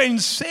poder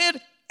vencer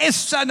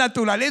esa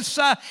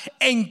naturaleza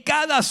en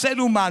cada ser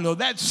humano.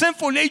 That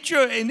sinful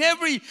nature in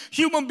every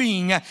human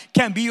being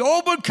can be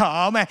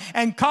overcome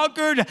and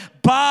conquered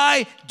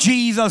by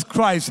Jesus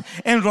Christ.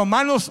 En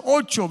Romanos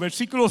 8,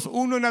 versículos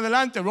 1 en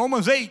adelante,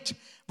 Romans 8,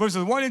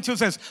 verses 1 and 2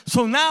 says,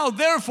 so now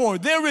therefore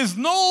there is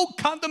no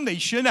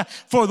condemnation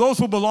for those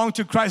who belong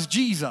to Christ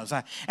Jesus.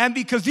 And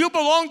because you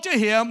belong to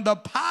Him, the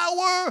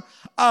power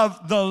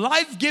of the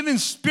life-giving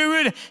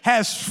Spirit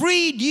has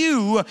freed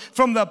you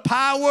from the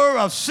power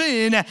of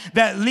sin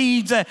that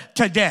leads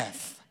to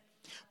death.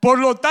 Por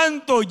lo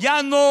tanto,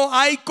 ya no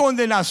hay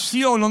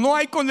condenación, o no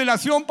hay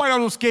condenación para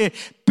los que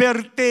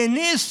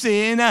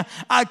pertenecen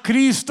a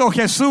Cristo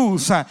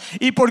Jesús.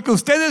 Y porque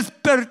ustedes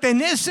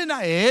pertenecen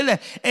a Él,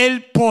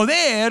 el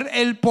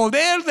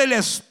poder del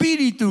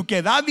Espíritu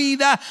que da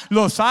vida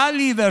los ha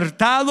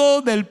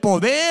libertado del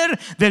poder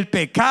del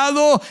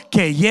pecado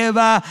que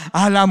lleva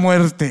a la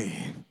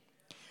muerte.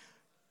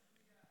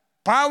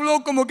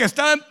 Pablo como que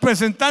está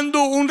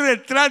presentando un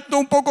retrato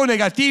un poco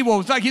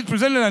negativo. It's like he's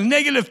presenting a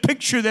negative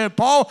picture there,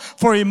 Paul,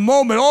 for a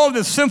moment. Oh,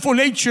 the sinful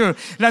nature,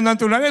 la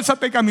naturaleza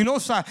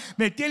pecaminosa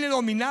me tiene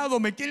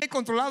dominado, me tiene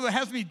controlado. It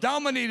has me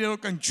dominated or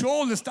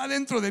controlled. Está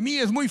dentro de mí,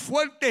 es muy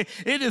fuerte.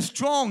 It is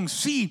strong.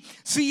 Sí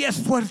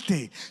es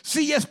fuerte,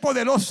 sí es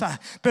poderosa.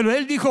 Pero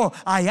él dijo,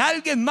 hay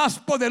alguien más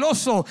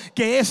poderoso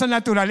que esa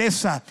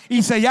naturaleza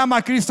y se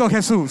llama Cristo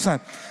Jesús.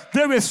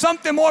 There is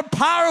something more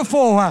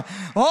powerful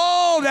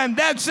than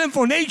that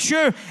sinful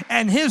nature,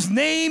 and his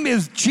name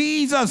is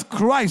Jesus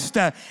Christ.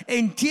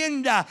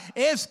 Entienda,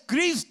 es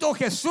Cristo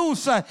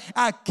Jesús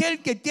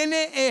aquel que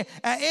tiene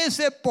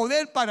ese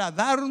poder para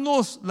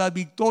darnos la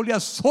victoria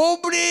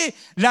sobre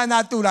la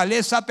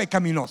naturaleza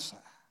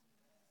pecaminosa.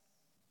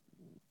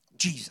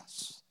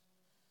 Jesus.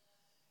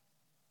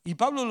 Y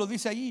Pablo lo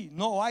dice ahí,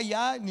 no hay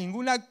ya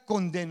ninguna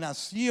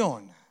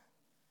condenación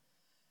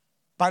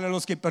para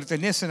los que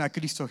pertenecen a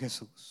Cristo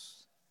Jesús.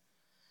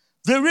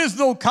 There is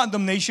no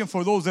condemnation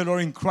for those that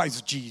are in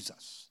Christ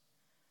Jesus.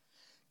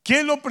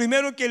 ¿Qué es lo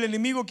primero que el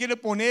enemigo quiere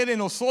poner en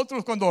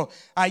nosotros cuando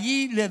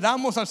allí le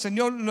damos al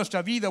Señor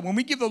nuestra vida? When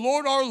we give the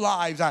Lord our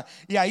lives,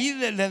 y ahí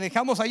le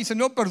dejamos ahí,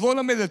 Señor,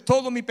 perdóname de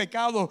todo mi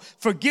pecado,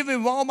 forgive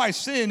me all my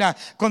sin.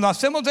 Cuando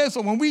hacemos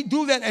eso, when we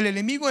do that, el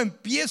enemigo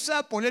empieza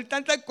a poner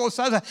tantas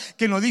cosas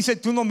que nos dice,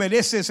 tú no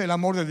mereces el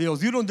amor de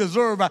Dios. You don't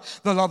deserve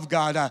the love of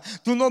God.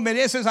 Tú no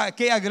mereces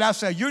aquella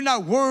gracia. You're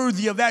not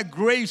worthy of that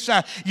grace.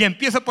 Y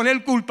empieza a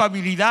poner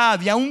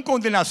culpabilidad y aún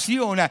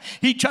condenación.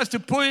 He tries to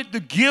put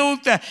the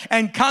guilt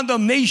and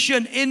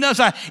condemnation in us,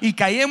 y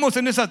caemos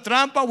en esa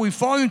trampa. We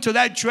fall into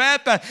that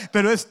trap,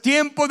 pero es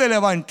tiempo de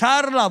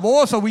levantar la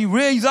voz. We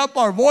raise up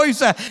our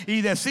voice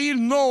y decir,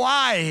 no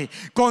hay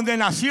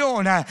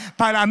condenación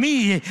para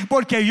mí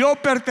porque yo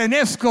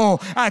pertenezco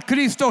a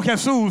Cristo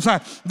Jesús.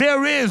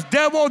 There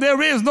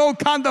is no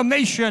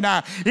condemnation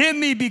in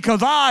me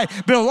because I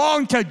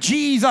belong to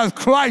Jesus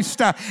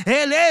Christ.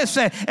 Él es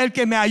el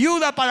que me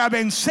ayuda para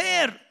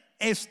vencer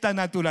esta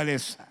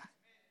naturaleza.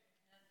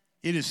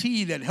 It is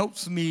He that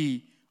helps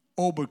me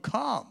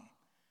overcome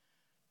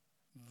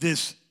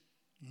this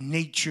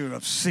nature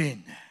of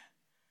sin.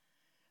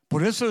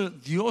 Por eso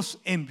Dios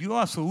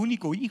envió a su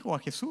único hijo, a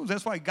Jesús.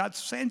 That's why God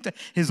sent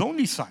His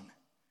only Son.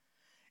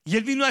 Y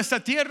Él vino a esta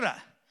tierra.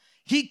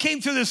 He came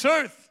to this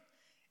earth.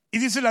 Y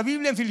dice la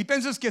Biblia en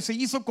Filipenses que se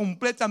hizo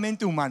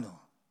completamente humano.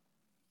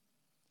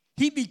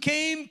 He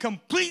became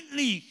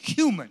completely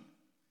human.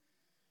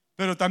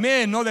 Pero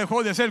también no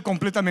dejó de ser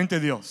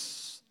completamente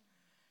Dios.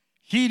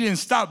 He didn't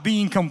stop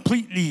being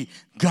completely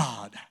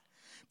God.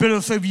 Pero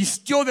se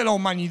vistió de la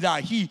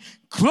humanidad. He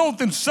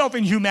clothed himself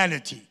in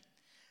humanity.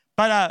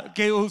 Para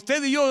que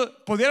usted y yo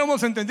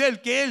pudiéramos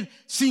entender que Él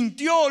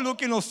sintió lo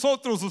que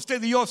nosotros,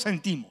 usted y yo,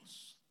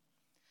 sentimos.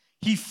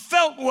 He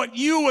felt what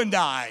you and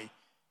I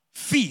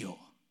feel.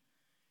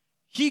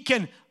 He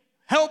can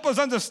help us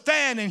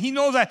understand, and He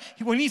knows that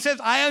when He says,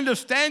 I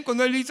understand,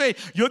 cuando Él dice,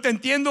 yo te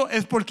entiendo,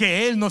 es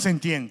porque Él nos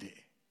entiende.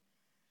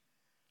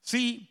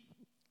 See,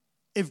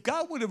 if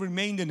God would have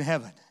remained in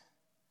heaven,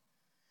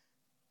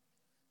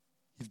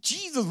 if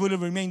Jesus would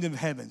have remained in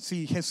heaven,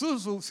 si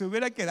Jesús se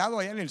hubiera quedado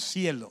allá en el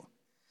cielo,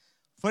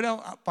 fuera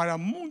para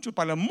muchos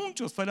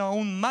fuera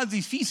aún más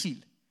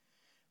difícil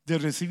de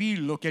recibir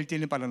lo que Él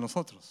tiene para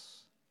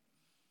nosotros.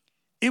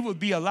 It would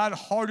be a lot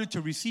harder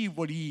to receive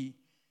what He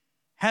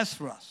has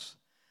for us.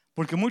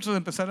 Porque muchos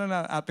empezaron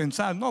a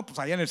pensar, no, pues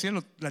allá en el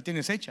cielo la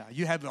tienes hecha.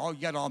 You got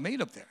it all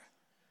made up there.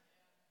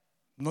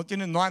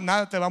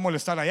 Nada te va a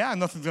molestar allá.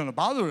 Nothing's going to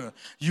bother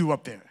you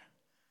up there.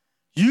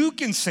 You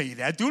can say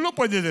that. Tú lo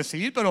puedes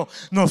decir, pero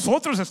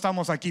nosotros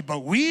estamos aquí. But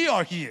we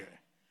are here.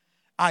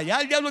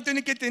 Allá el diablo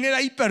tiene que tener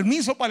ahí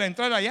permiso para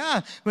entrar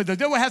allá. But the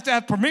devil has to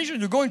have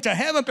permission to go into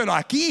heaven. Pero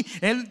aquí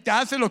él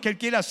hace lo que él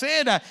quiere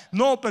hacer.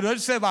 No, pero él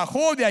se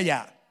bajó de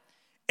allá.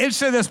 Él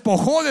se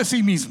despojó de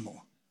sí mismo.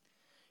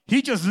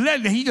 He just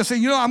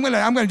said, you know, I'm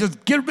gonna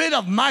just get rid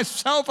of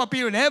myself up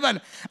here in heaven.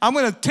 I'm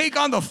gonna take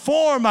on the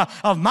form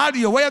of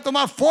Mario. Voy a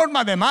tomar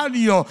forma de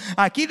Mario,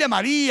 aquí de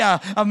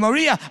María,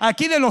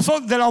 aquí de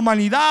nosotros, de la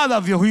humanidad,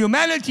 of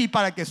humanity,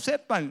 para que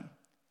sepan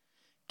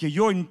que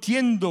yo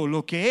entiendo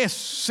lo que es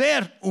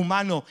ser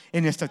humano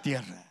en esta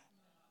tierra.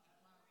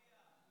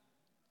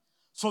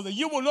 So that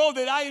you will know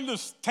that I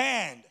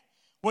understand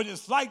what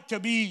it's like to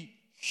be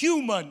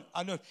human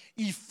on earth.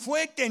 Y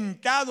fue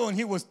tentado, and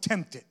He was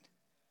tempted.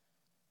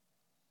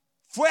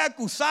 Fue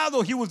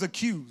acusado, He was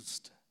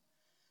accused.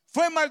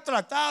 Fue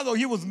maltratado,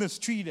 He was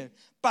mistreated.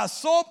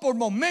 pasó por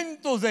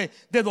momentos de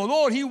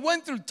dolor. He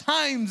went through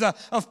times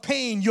of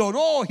pain.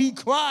 Lloró, he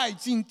cried,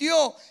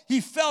 sintió,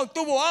 he felt,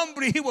 tuvo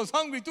hambre, he was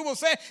hungry, tuvo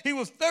sed, he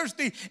was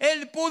thirsty.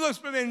 Él pudo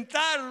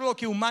experimentar lo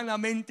que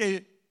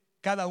humanamente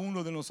cada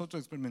uno de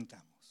nosotros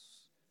experimentamos.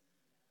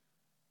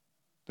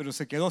 Pero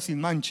se quedó sin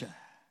mancha,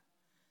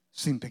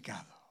 sin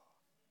pecado.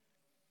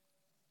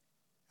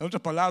 En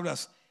otras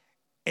palabras,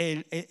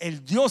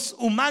 el Dios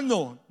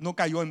humano no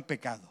cayó en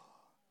pecado.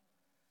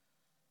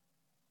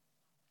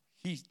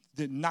 He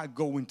did not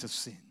go into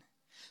sin.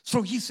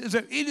 So he says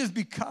that it is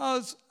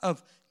because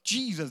of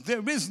Jesus.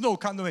 There is no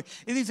condemnation.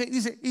 Y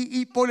dice,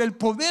 y por el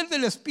poder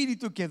del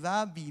Espíritu que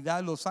da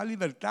vida, los ha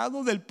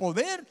libertado del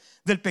poder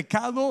del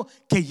pecado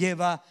que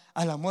lleva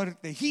a la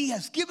muerte. He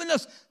has given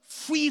us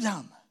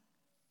freedom.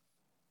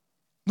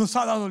 Nos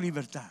ha dado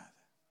libertad.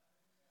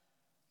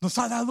 Nos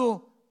ha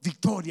dado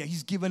victoria.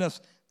 He's given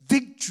us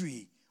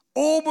victory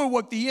over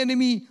what the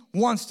enemy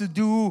wants to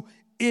do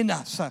in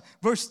us.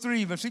 Verse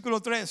 3,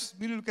 versículo 3,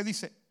 mire lo que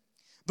dice.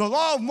 The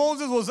law of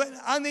Moses was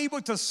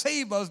unable to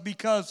save us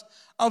because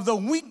of the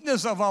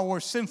weakness of our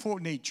sinful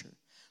nature.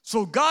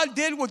 So God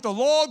did what the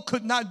law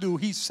could not do.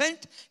 He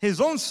sent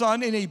his own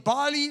son in a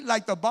body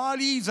like the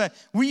bodies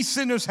we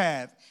sinners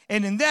have.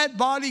 And in that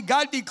body,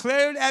 God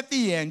declared at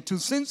the end to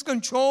sin's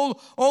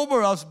control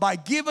over us by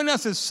giving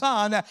us his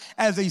son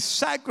as a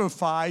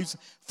sacrifice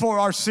for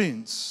our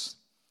sins.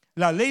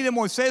 La ley de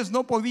Moisés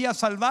no podía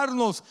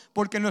salvarnos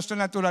porque nuestra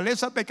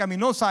naturaleza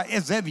pecaminosa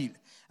es débil.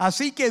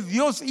 Así que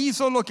Dios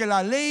hizo lo que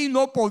la ley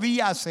no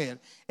podía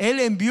hacer. Él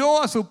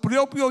envió a su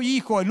propio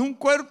hijo en un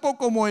cuerpo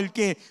como el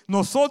que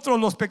nosotros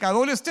los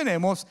pecadores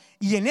tenemos,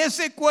 y en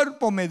ese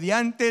cuerpo,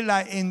 mediante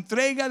la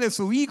entrega de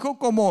su hijo,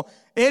 como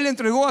él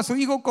entregó a su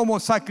hijo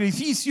como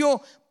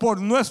sacrificio por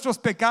nuestros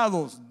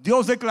pecados,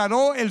 Dios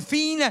declaró el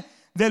fin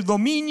del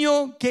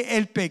dominio que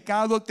el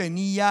pecado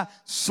tenía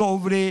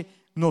sobre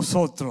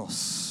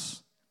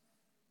nosotros.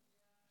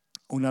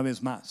 Una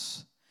vez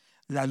más,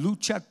 la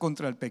lucha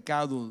contra el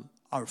pecado,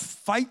 our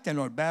fight and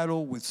our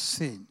battle with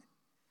sin,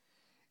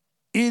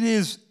 it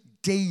is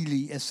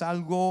daily, es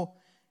algo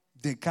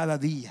de cada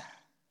día.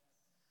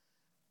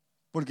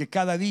 Porque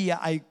cada día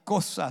hay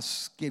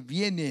cosas que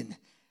vienen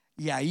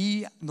y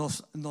ahí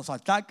nos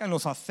atacan,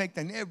 nos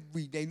afectan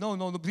every day.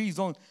 No, please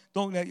don't,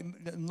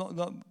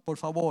 no, por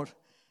favor.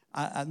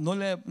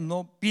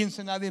 No piense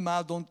en nadie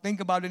más. Don't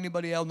think about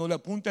anybody else. No le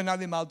apunte a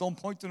nadie más. Don't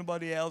point to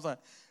anybody else.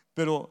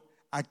 Pero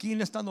aquí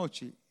en esta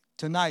noche,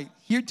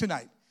 here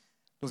tonight,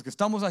 los que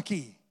estamos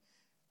aquí,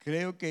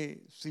 creo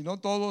que si no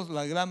todos,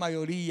 la gran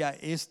mayoría,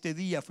 este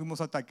día fuimos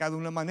atacados de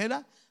una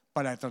manera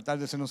para tratar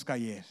de hacernos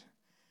caer.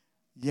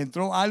 Y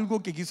entró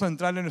algo que quiso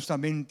entrar en nuestra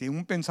mente,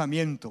 un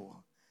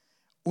pensamiento,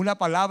 una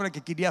palabra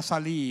que quería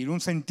salir,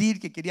 un sentir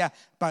que quería,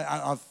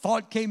 a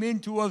thought came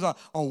into us,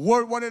 a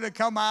word wanted to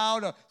come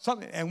out, or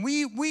something. And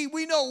we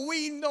know,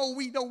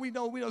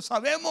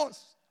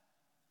 sabemos.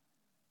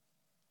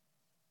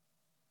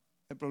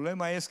 El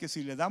problema es que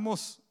si le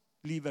damos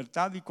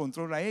libertad y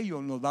control a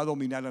ellos, nos va a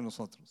dominar a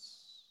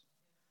nosotros.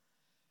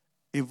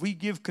 If we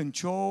give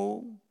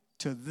control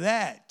to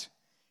that,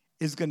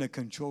 it's going to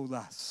control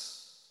us.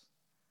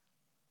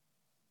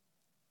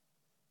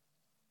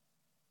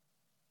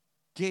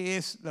 ¿Qué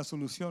es la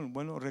solución?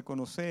 Bueno,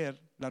 reconocer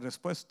la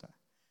respuesta.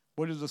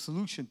 What is the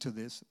solution to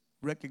this?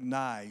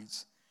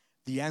 Recognize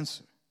the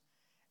answer.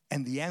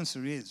 And the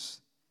answer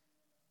is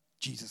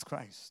Jesus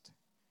Christ.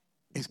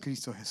 Es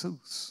Cristo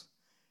Jesús.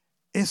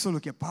 Eso es lo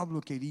que Pablo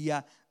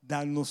quería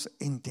darnos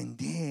a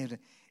entender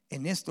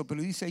en esto.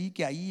 Pero dice ahí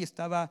que ahí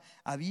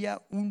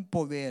había un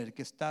poder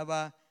que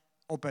estaba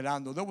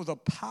operando. There was a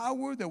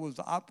power that was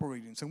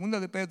operating. Segunda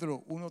de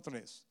Pedro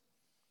 1:3.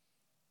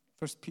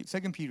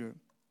 2 Peter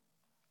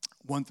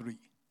 1:3.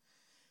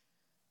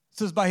 It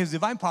says, by his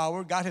divine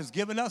power, God has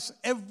given us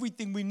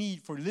everything we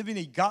need for living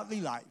a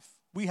godly life.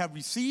 We have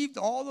received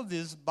all of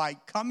this by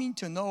coming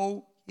to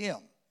know him,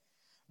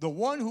 the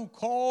one who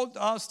called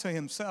us to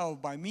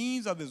himself by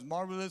means of his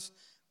marvelous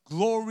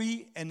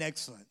glory and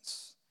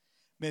excellence.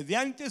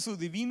 Mediante su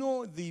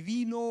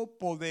divino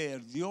poder,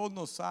 Dios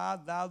nos ha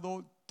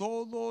dado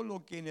todo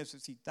lo que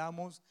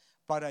necesitamos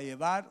para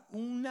llevar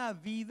una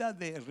vida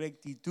de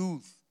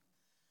rectitud.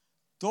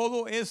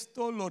 Todo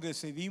esto lo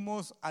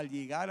recibimos al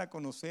llegar a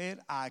conocer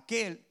a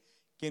aquel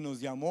que nos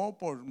llamó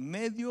por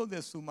medio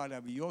de su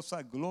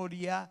maravillosa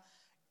gloria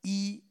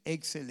y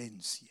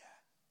excelencia,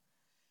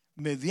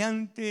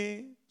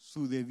 mediante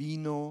su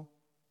divino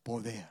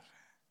poder.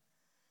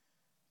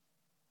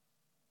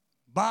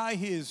 By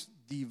his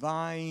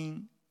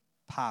divine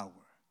power.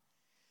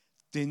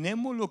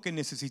 Tenemos lo que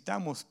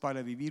necesitamos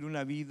para vivir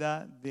una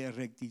vida de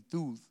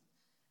rectitud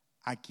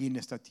aquí en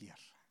esta tierra.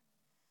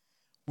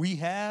 We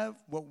have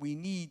what we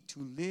need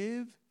to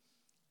live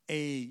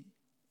a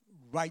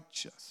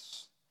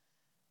righteous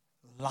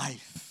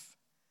life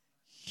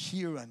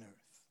here on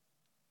earth.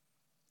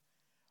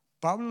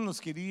 Pablo nos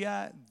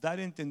quería dar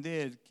a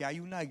entender que hay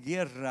una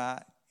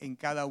guerra en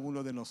cada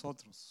uno de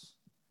nosotros.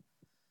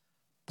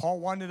 Paul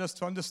wanted us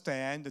to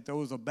understand that there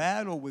was a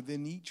battle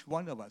within each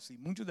one of us. Y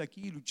muchos de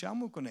aquí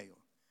luchamos con ello.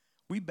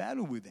 We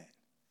battle with that.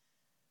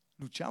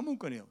 Luchamos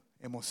con ello.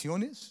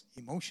 Emociones,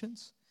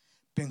 emotions,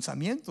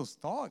 pensamientos,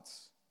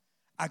 thoughts,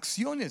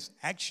 acciones,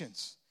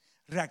 actions,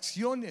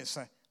 reacciones,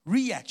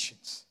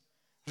 reactions,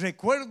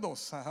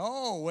 recuerdos,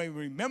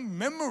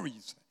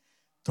 memories.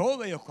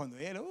 Todo ello cuando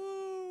era,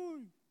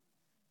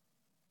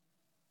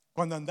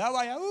 cuando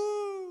andaba allá,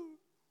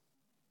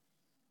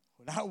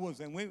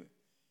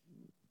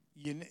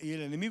 y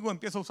el enemigo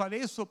empieza a usar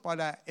eso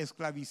para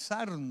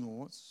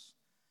esclavizarnos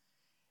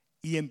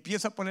y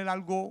empieza a poner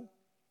algo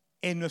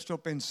en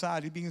nuestro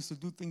pensar. He begins to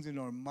do things in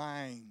our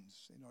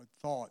minds, in our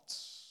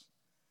thoughts,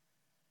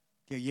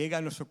 que llega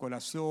a nuestro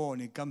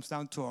corazón. It comes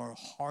down to our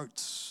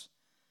hearts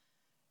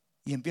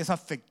y empieza a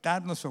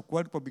afectar nuestro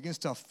cuerpo. Begins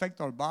to affect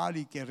our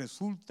body, que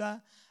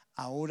resulta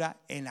ahora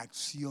en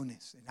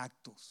acciones, en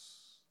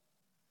actos.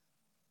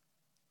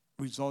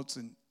 Results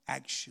in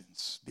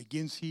actions.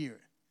 Begins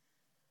here,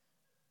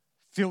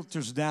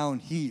 filters down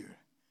here,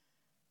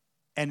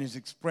 and is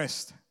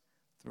expressed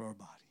through our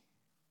body.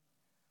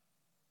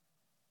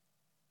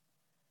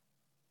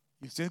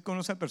 Y usted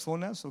conoce a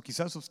personas, o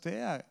quizás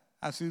usted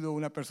ha sido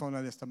una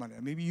persona de esta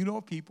manera. Maybe you know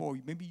people, or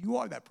maybe you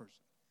are that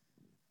person.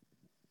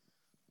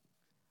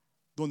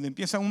 Donde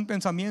empieza un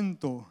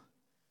pensamiento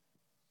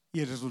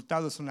y el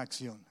resultado es una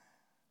acción.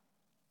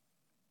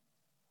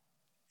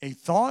 A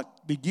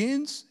thought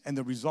begins and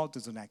the result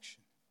is an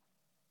action.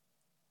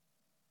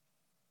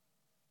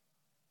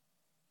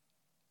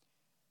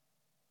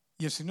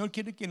 Y el Señor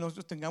quiere que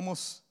nosotros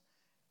tengamos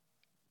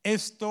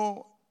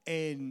esto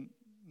en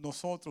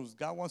nosotros.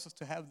 God wants us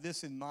to have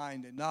this in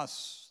mind in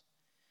us.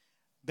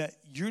 That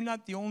you're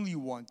not the only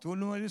one. Tú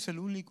no eres el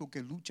único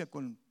que lucha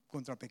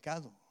contra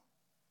pecado.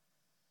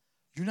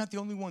 You're not the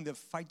only one that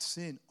fights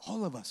sin.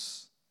 All of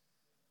us.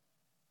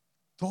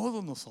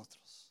 Todos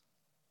nosotros.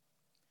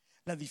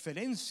 La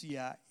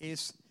diferencia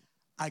es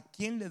a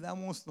quién le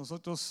damos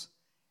nosotros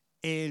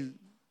el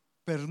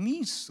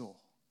permiso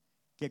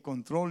que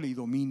controle y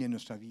domine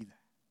nuestra vida.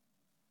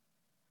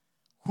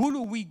 Who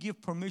do we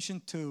give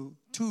permission to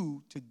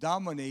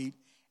dominate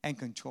and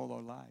control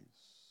our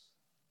lives?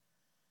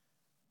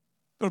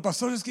 Pero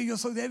pastor, es que yo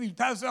soy débil.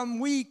 Pastor,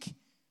 I'm weak.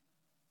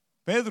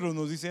 Pedro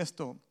nos dice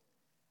esto.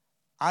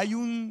 Hay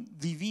un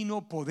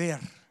divino poder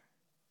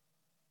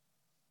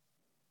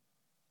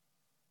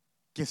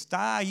que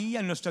está ahí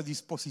a nuestra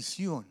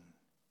disposición,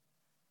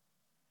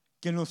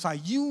 que nos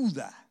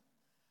ayuda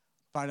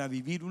para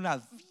vivir una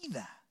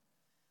vida,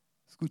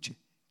 escuche,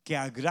 que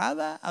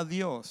agrada a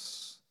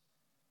Dios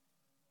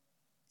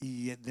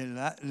y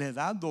le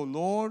da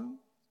dolor,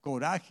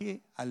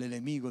 coraje al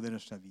enemigo de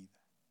nuestra vida.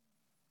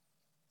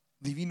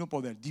 Divino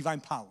poder,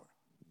 divine power.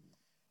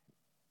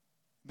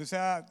 Empecé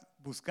a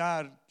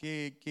buscar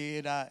qué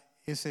era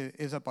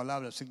esa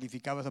palabra,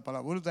 significaba esa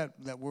palabra. What does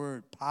that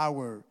word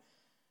power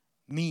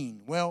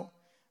mean? Well,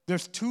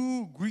 there's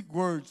two Greek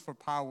words for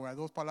power. Hay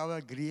dos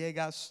palabras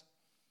griegas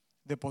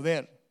de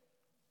poder.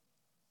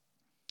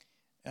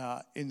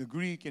 In the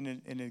Greek, en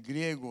el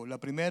griego. La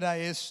primera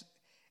es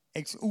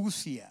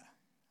exousia.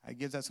 I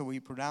guess that's the way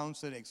you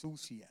pronounce it,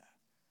 exousia.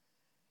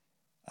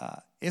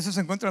 Eso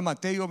se encuentra en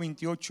Mateo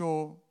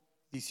 28,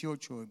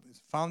 18.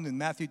 It's found in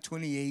Matthew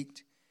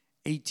 28,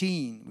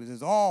 18. It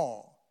says,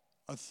 all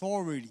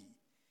authority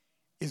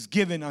is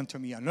given unto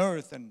me on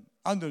earth and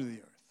under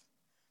the earth.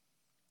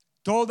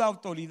 Toda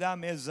autoridad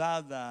me es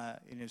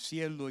dada en el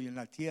cielo y en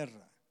la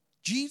tierra.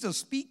 Jesus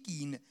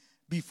speaking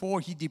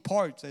before he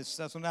departs.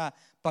 Estas son las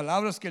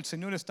palabras que el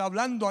Señor está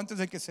hablando antes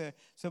de que se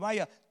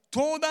vaya.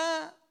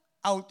 Toda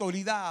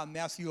autoridad me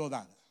ha sido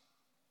dada.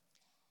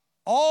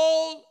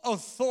 All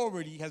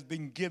authority has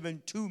been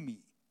given to me.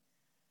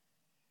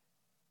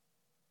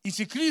 Y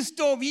si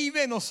Cristo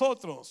vive en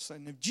nosotros,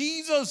 and if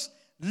Jesus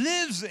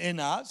lives in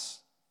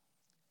us,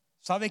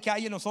 ¿sabe qué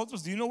hay en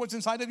nosotros? Do you know what's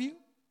inside of you?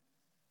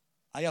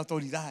 Hay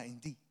autoridad en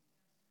ti.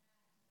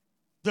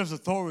 There's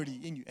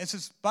authority in you. Eso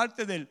es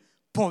parte del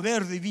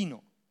poder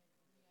divino.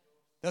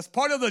 That's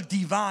part of the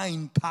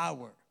divine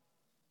power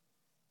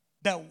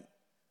that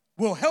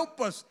will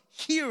help us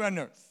here on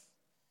earth.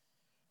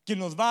 Que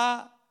nos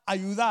va a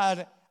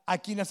ayudar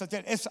aquí en esta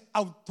tierra. Es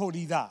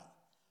autoridad.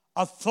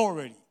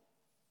 Authority.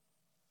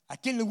 ¿A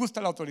quién le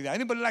gusta la autoridad?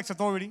 Anybody likes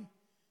authority?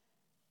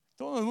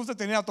 Todos nos gusta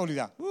tener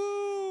autoridad.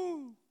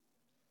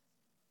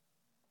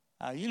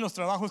 Ahí en los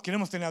trabajos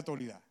queremos tener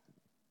autoridad.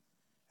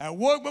 At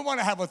work we want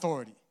to have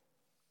authority.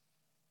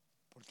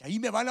 Porque ahí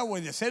me van a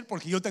obedecer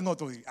porque yo tengo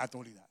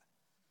autoridad.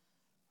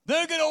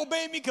 They're going to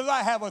obey me because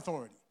I have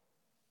authority.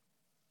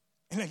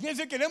 En la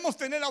iglesia queremos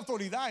tener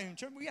autoridad. In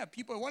church we have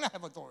people who want to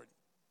have authority.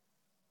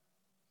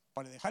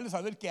 Para dejarles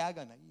saber qué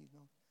hagan ahí,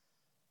 ¿no?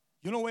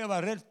 Yo no voy a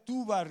barrer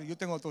tu barrio, yo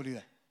tengo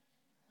autoridad.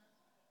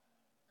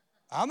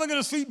 I'm not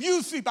going to sweep,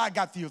 you sweep, I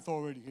got the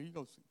authority. Here you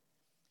go, sweep.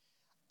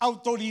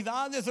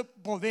 Autoridad es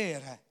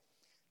poder.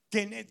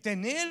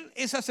 Tener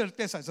esa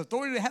certeza, esa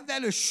authority, have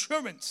that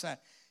assurance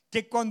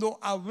que cuando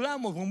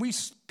hablamos, when we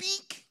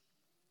speak,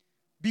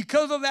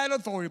 because of that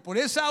authority, por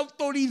esa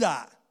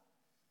autoridad,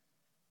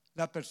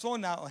 la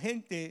persona o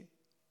gente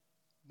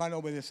van a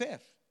obedecer.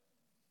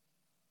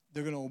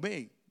 They're going to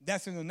obey.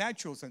 That's in the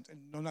natural sense,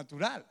 en lo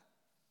natural.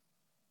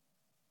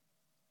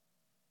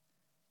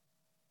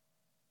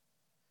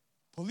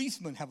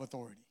 Policemen have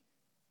authority.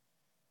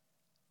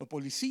 Los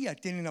policías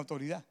tienen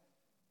autoridad.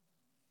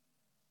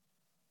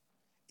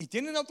 Y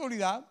tienen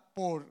autoridad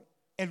por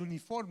el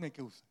uniforme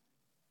que usan.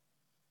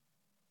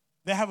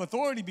 They have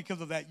authority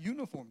because of that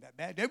uniform, that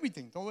badge,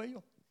 everything, todo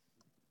ello.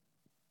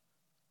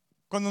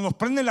 Cuando nos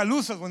prenden las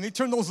luces, when they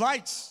turn those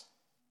lights,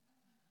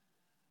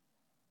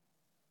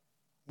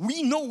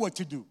 we know what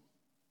to do.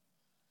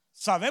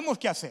 Sabemos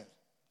qué hacer.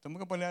 Tenemos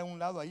que poner a un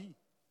lado ahí.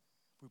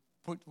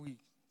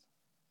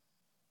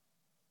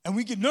 And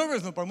we get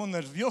nervous, nos ponemos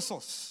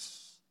nerviosos.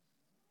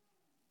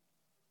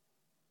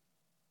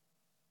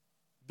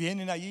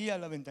 Vienen allí a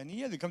la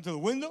ventanilla, they come to the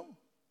window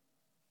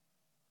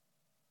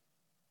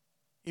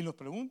y nos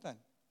preguntan,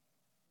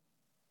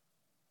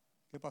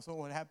 ¿qué pasó?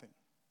 What happened?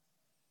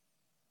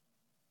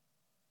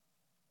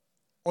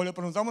 O le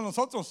preguntamos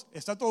nosotros,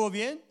 ¿está todo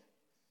bien?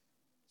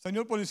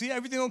 Señor policía,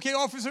 everything okay,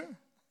 officer?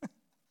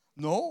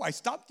 No, I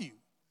stopped you.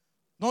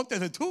 No te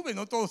detuve,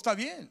 no todo está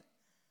bien.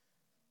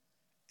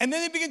 And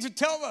then they begin to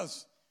tell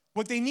us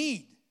what they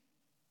need.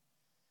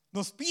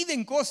 Nos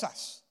piden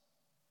cosas.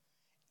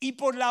 Y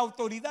por la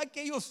autoridad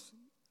que ellos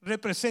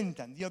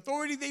representan, the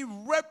authority they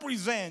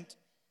represent,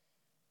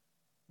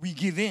 we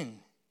give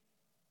in.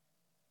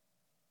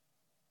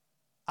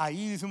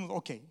 Ahí decimos,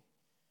 okay,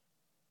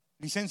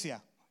 licencia,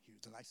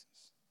 here's the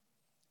license.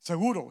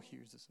 Seguro,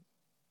 here's the seguro.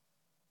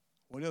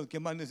 What else?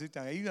 ¿Qué más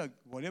necesitan? Ahí,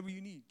 whatever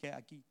you need, que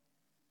aquí.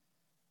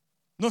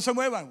 No se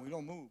muevan, we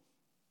don't move.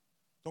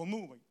 Don't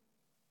move.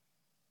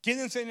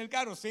 Quédense en el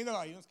carro,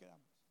 ahí nos quedamos.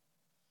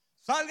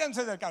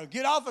 Sálganse del carro,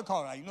 get off the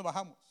car, ahí nos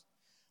bajamos.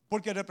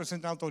 Porque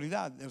representan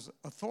autoridad. There's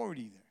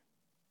authority there.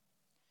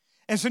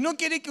 El Señor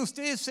quiere que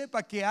usted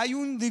sepa que hay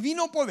un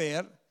divino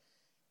poder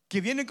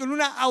que viene con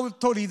una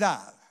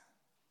autoridad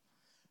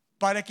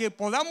para que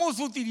podamos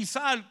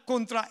utilizar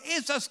contra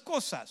esas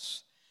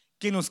cosas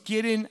que nos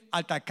quieren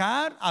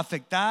atacar,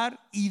 afectar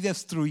y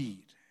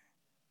destruir.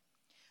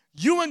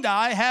 You and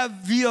I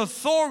have the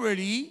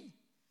authority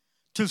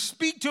to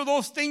speak to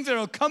those things that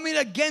are coming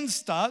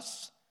against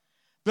us,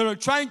 that are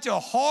trying to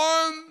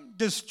harm,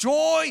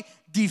 destroy,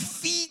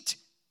 defeat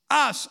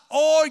us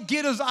or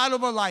get us out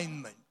of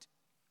alignment.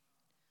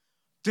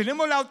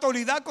 Tenemos la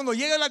autoridad cuando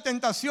llega la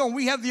tentación.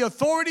 We have the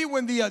authority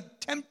when the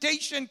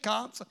temptation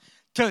comes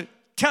to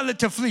tell it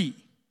to flee.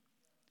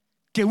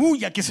 Que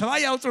huya, que se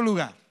vaya a otro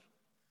lugar.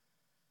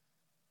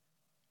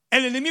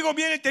 El enemigo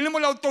viene,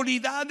 tenemos la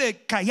autoridad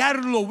de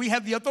callarlo. We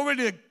have the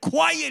authority to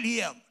quiet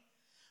him.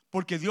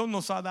 Porque Dios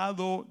nos ha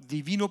dado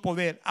divino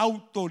poder,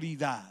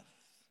 autoridad.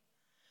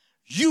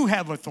 You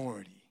have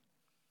authority.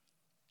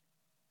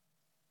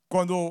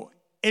 Cuando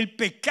el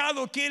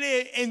pecado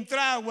quiere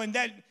entrar, when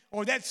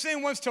that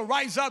sin wants to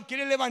rise up,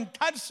 quiere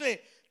levantarse,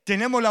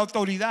 tenemos la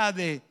autoridad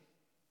de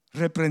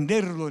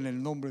reprenderlo en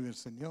el nombre del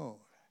Señor.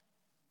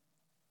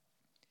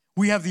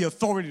 We have the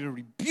authority to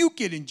rebuke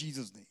it in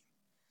Jesus' name.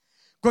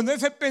 Cuando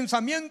ese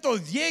pensamiento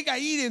llega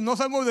ahí, no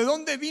sabemos de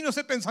dónde vino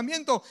ese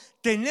pensamiento,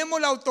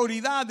 tenemos la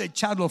autoridad de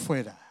echarlo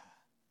fuera.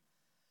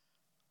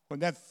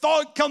 When that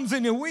thought comes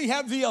in, we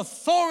have the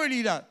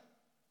authority to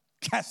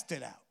cast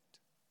it out.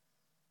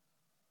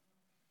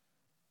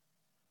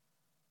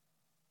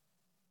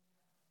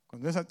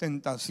 Cuando esa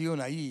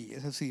tentación ahí,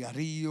 ese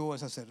cigarrillo,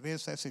 esa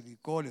cerveza, ese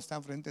licor está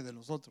enfrente de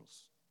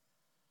nosotros,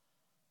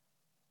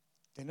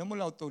 tenemos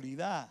la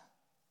autoridad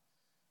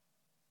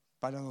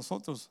para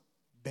nosotros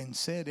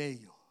vencer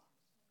ello.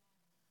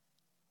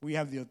 We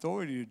have the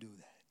authority to do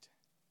that.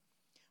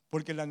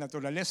 Porque la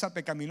naturaleza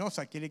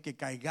pecaminosa quiere que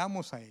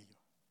caigamos a ello.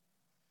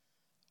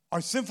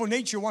 Our sinful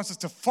nature wants us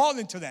to fall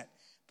into that.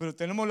 Pero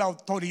tenemos la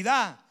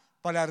autoridad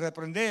para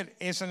reprender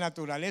esa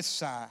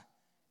naturaleza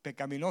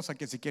pecaminosa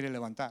que se quiere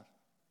levantar.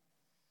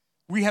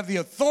 We have the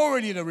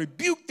authority to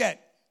rebuke that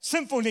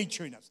sinful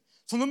nature in us.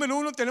 So, número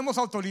uno, tenemos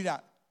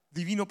autoridad,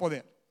 divino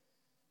poder.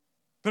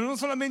 Pero no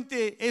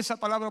solamente esa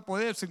palabra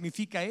poder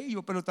significa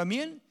ello, pero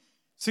también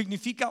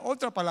significa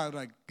otra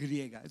palabra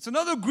griega. It's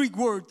another Greek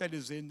word that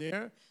is in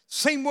there,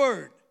 same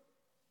word.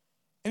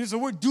 And it's the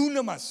word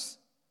dunamis.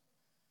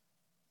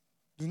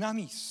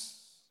 Dunamis.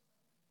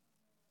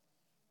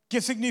 Que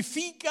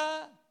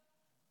significa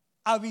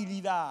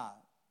habilidad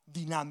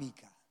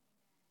dinámica.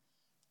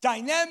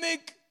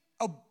 Dynamic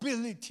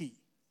ability.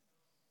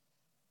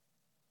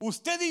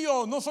 Usted y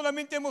yo no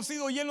solamente hemos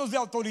sido llenos de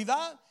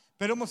autoridad,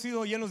 pero hemos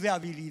sido llenos de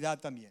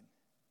habilidad también.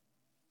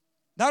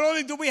 Not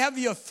only do we have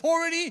the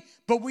authority,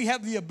 but we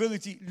have the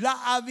ability,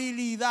 la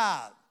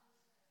habilidad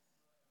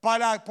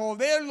para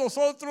poder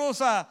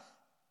nosotros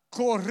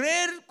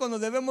correr cuando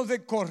debemos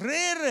de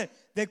correr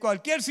de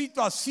cualquier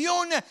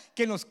situación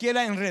que nos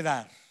quiera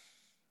enredar.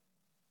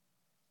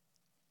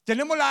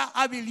 Tenemos la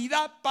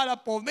habilidad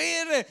para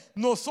poder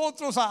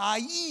nosotros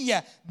ahí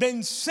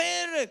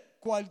vencer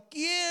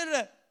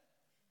cualquier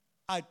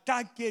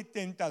ataque,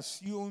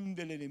 tentación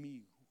del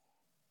enemigo.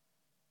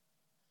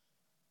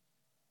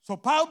 So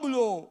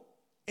Pablo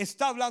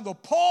está hablando.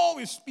 Paul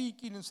is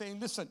speaking and saying,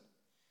 listen,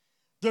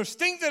 there's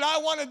things that I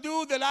want to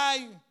do that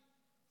I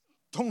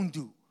don't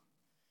do.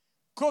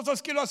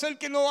 Cosas quiero hacer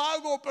que no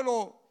hago,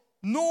 pero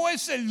no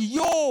es el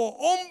yo,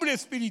 hombre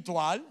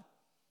espiritual,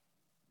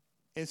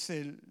 es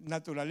el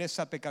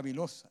naturaleza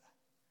pecaminosa.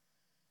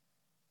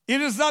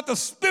 It is not the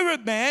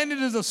spirit man, it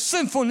is the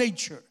sinful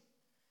nature.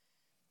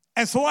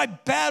 And so I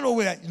battle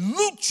with that,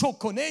 lucho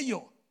con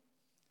ello.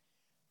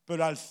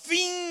 Pero al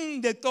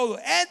fin de todo,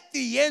 at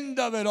the end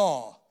of it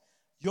all,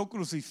 yo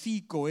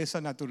crucifico esa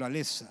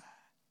naturaleza.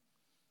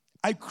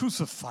 I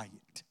crucify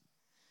it.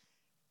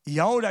 Y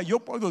ahora yo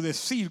puedo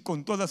decir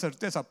con toda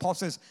certeza,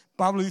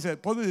 Pablo dice,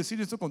 puedo decir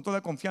esto con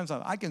toda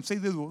confianza. I can say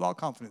this with all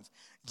confidence.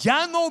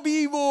 Ya no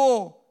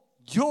vivo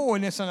yo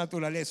en esa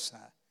naturaleza,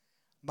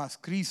 mas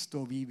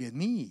Cristo vive en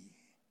mí.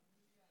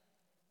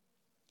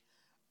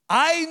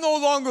 I no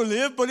longer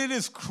live, but it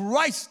is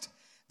Christ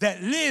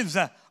that lives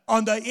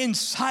on the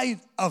inside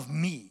of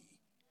me.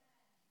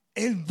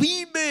 Él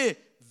vive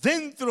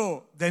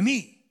dentro de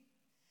mí.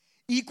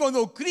 Y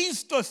cuando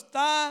Cristo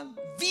está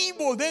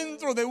vivo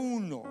dentro de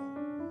uno,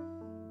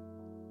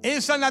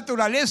 esa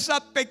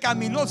naturaleza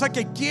pecaminosa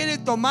que quiere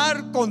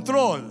tomar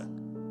control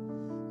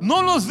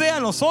no nos ve a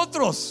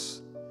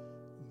nosotros,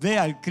 ve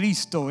al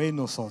Cristo en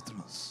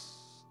nosotros.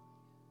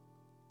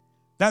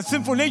 That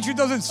sinful nature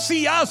doesn't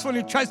see us when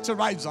it tries to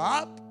rise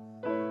up,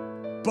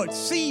 but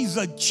sees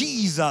a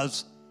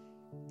Jesus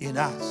in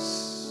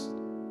us.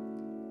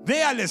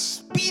 Ve al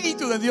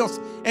Espíritu de Dios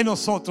en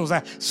nosotros.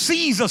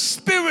 Sees the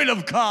Spirit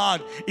of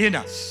God in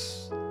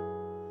us.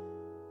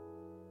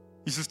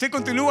 Y si usted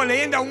continúa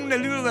leyendo aún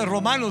el libro de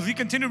Romanos, you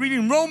continue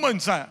reading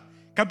Romans,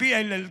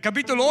 en el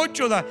capítulo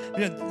 8, the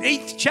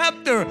 8th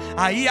chapter,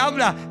 ahí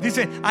habla,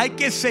 dice, hay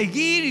que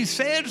seguir y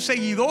ser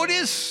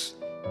seguidores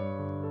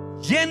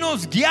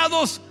llenos,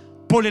 guiados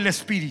por el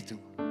Espíritu.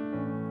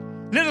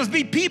 Let us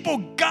be people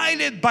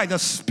guided by the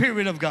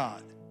Spirit of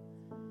God.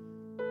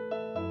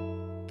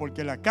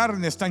 Porque la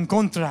carne está en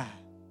contra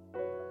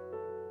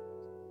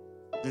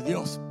de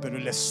Dios, pero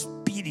el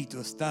Espíritu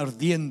está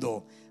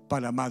ardiendo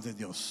para más de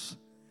Dios.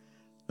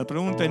 La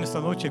pregunta en esta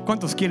noche,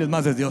 ¿cuántos quieren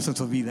más de Dios en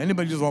su vida?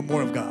 Anybody just want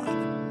more of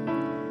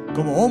God?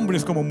 Como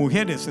hombres, como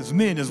mujeres, as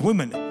men, as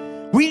women,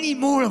 we need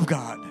more of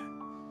God.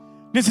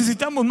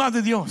 Necesitamos más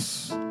de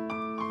Dios.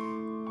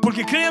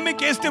 Porque créanme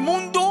que este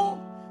mundo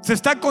se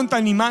está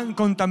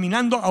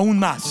contaminando aún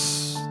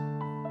más.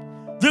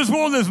 This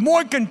world is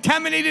more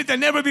contaminated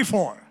than ever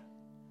before.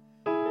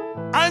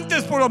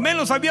 Antes por lo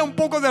menos había un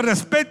poco de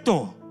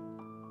respeto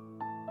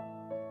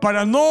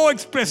para no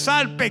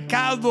expresar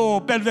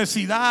pecado,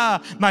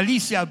 perversidad,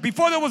 malicia.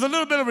 Before there was a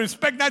little bit of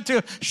respect, not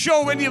to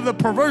show any of the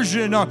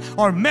perversion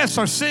or mess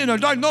or sin or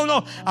dark. No.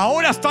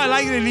 Ahora está al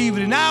aire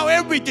libre. Now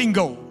everything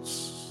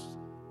goes.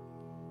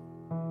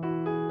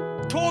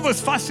 Todo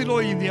es fácil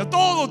hoy en día.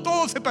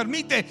 Todo se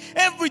permite.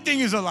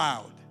 Everything is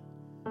allowed.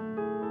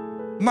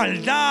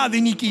 Maldad,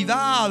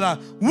 iniquidad,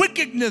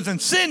 wickedness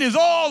and sin is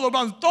all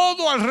around.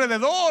 Todo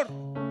alrededor.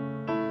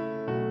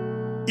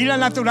 Y la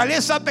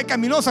naturaleza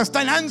pecaminosa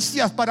está en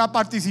ansias para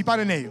participar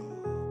en ello.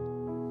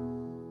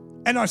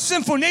 And our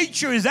sinful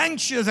nature is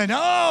anxious and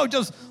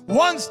just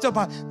wants to.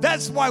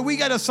 That's why we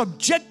got to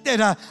subject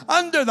it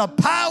under the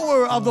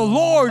power of the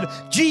Lord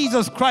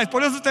Jesus Christ.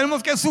 Por eso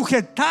tenemos que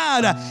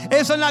sujetar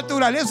esa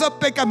naturaleza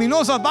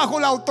pecaminosa bajo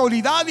la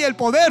autoridad y el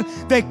poder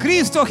de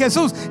Cristo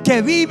Jesús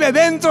que vive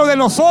dentro de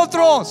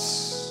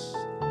nosotros.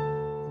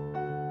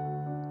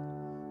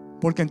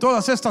 Porque en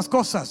todas estas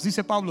cosas,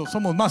 dice Pablo,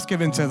 somos más que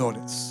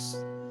vencedores.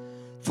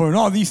 For in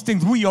all these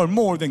things we are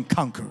more than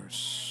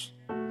conquerors.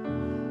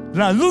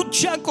 La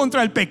lucha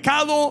contra el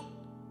pecado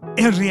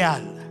es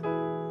real.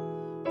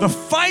 The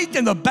fight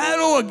and the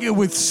battle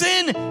with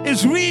sin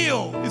is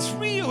real. It's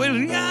real, es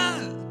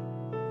real.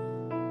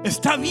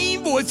 Está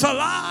vivo, it's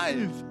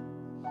alive.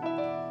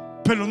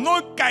 Pero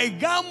no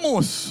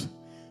caigamos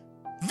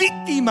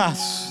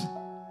víctimas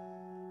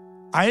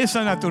a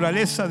esa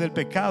naturaleza del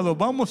pecado.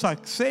 Vamos a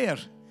ser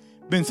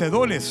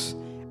vencedores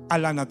a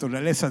la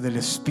naturaleza del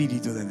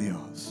Espíritu de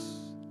Dios.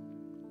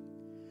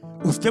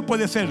 Usted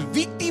puede ser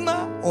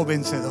víctima o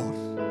vencedor.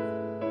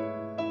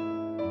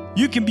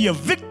 You can be a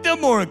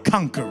victim or a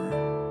conqueror.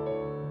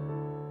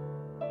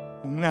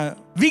 Una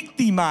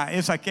víctima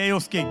es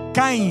aquellos que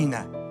caen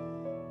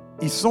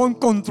y son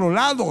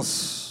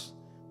controlados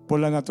por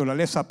la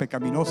naturaleza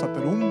pecaminosa,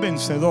 pero un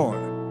vencedor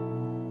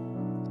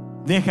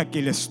deja que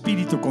el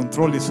Espíritu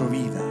controle su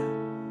vida.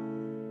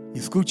 Y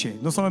escuche,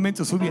 no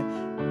solamente su vida,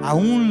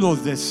 aún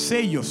los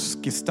deseos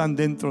que están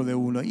dentro de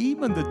uno,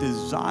 even the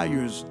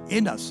desires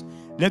in us.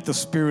 Let the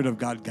Spirit of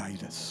God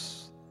guide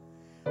us.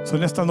 So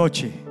en esta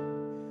noche,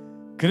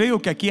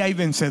 creo que aquí hay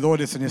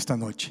vencedores en esta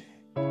noche.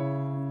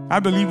 I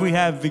believe we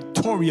have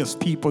victorious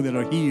people that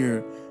are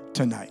here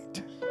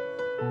tonight.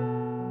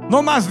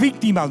 No más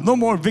víctimas, no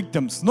more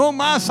victims. No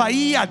más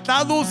ahí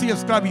atados y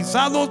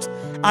esclavizados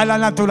a la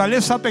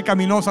naturaleza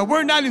pecaminosa.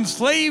 We're not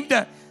enslaved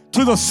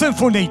to the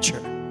sinful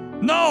nature.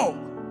 No,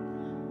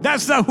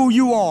 that's not who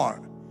you are,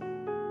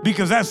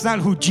 because that's not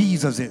who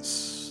Jesus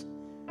is.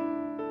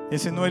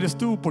 Ese no eres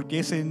tú, porque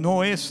ese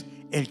no es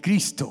el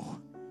Cristo,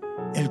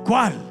 el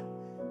cual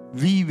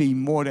vive y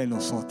mora en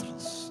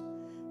nosotros.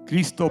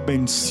 Cristo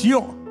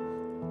venció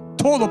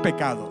todo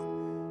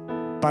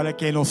pecado para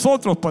que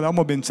nosotros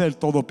podamos vencer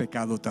todo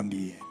pecado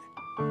también.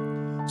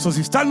 Si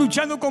estás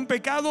luchando con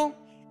pecado,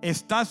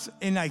 estás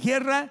en la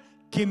guerra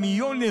que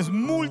millones,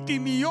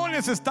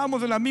 multimillones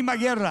estamos en la misma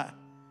guerra.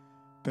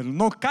 Pero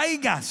no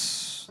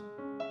caigas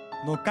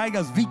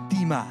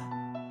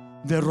víctima,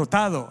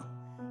 derrotado.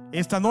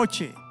 Esta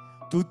noche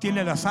tú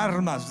tienes las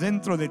armas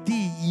dentro de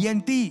ti y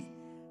en ti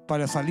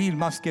para salir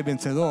más que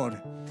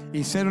vencedor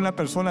y ser una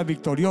persona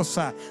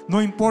victoriosa.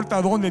 No importa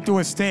dónde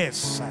tú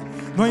estés,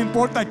 no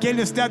importa quién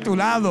esté a tu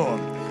lado,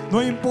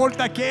 no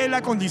importa qué es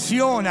la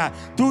condición,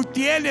 tú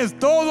tienes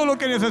todo lo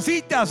que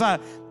necesitas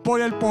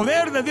por el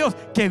poder de Dios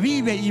que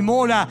vive y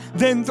mora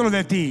dentro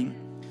de ti.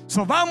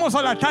 Vamos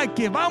al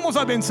ataque, vamos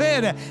a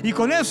vencer, y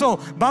con eso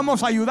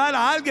vamos a ayudar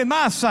a alguien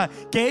más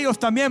que ellos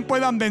también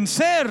puedan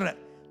vencer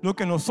lo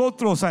que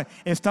nosotros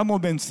estamos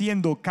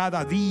venciendo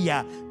cada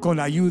día con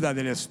la ayuda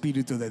del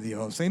Espíritu de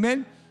Dios.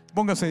 Amén.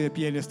 Póngase de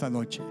pie en esta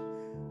noche.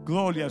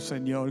 Gloria al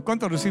Señor.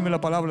 ¿Cuántos reciben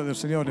la palabra del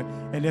Señor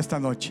en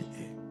esta noche?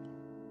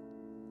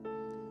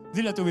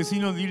 Dile a tu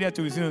vecino, dile,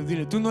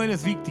 tú no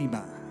eres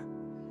víctima,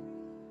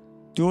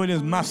 tú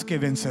eres más que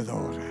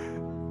vencedor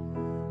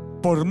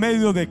por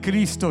medio de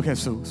Cristo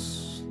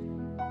Jesús.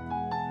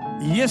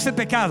 Y ese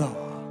pecado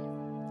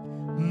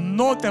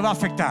no te va a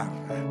afectar,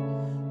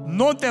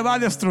 no te va a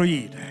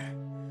destruir,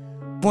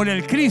 por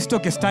el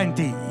Cristo que está en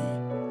ti.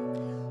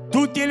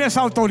 Tú tienes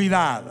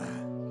autoridad,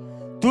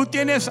 tú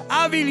tienes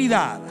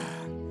habilidad,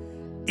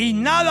 y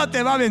nada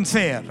te va a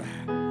vencer,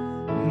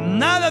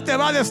 nada te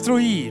va a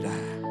destruir,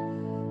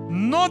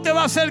 no te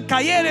va a hacer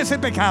caer ese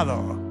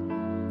pecado.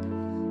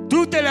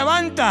 Tú te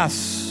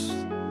levantas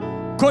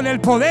con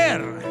el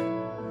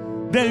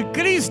poder del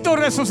Cristo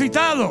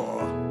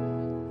resucitado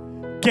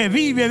que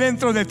vive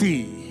dentro de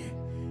ti.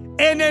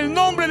 En el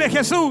nombre de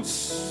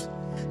Jesús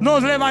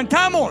nos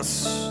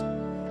levantamos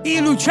y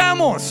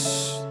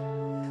luchamos,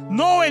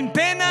 no en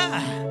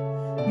pena,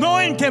 no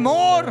en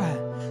temor,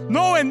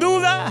 no en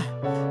duda,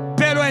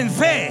 pero en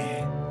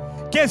fe,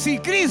 que si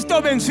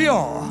Cristo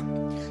venció,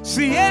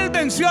 si Él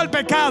venció al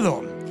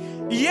pecado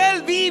y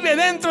Él vive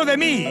dentro de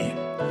mí,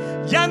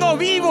 ya no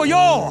vivo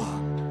yo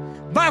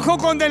bajo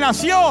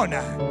condenación.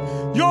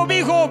 Yo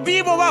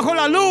vivo bajo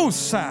la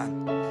luz,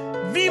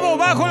 vivo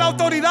bajo la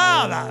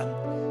autoridad,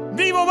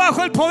 vivo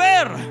bajo el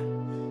poder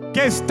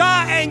que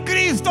está en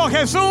Cristo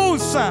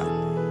Jesús,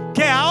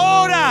 que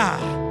ahora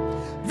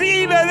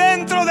vive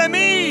dentro de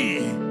mí.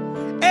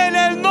 En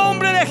el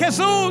nombre de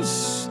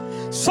Jesús,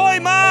 soy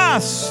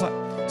más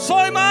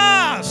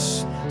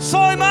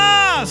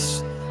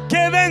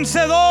que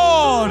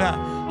vencedor.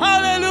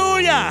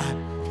 Aleluya.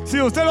 Si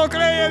usted lo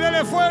cree,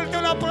 dele fuerte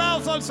un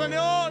aplauso al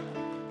Señor.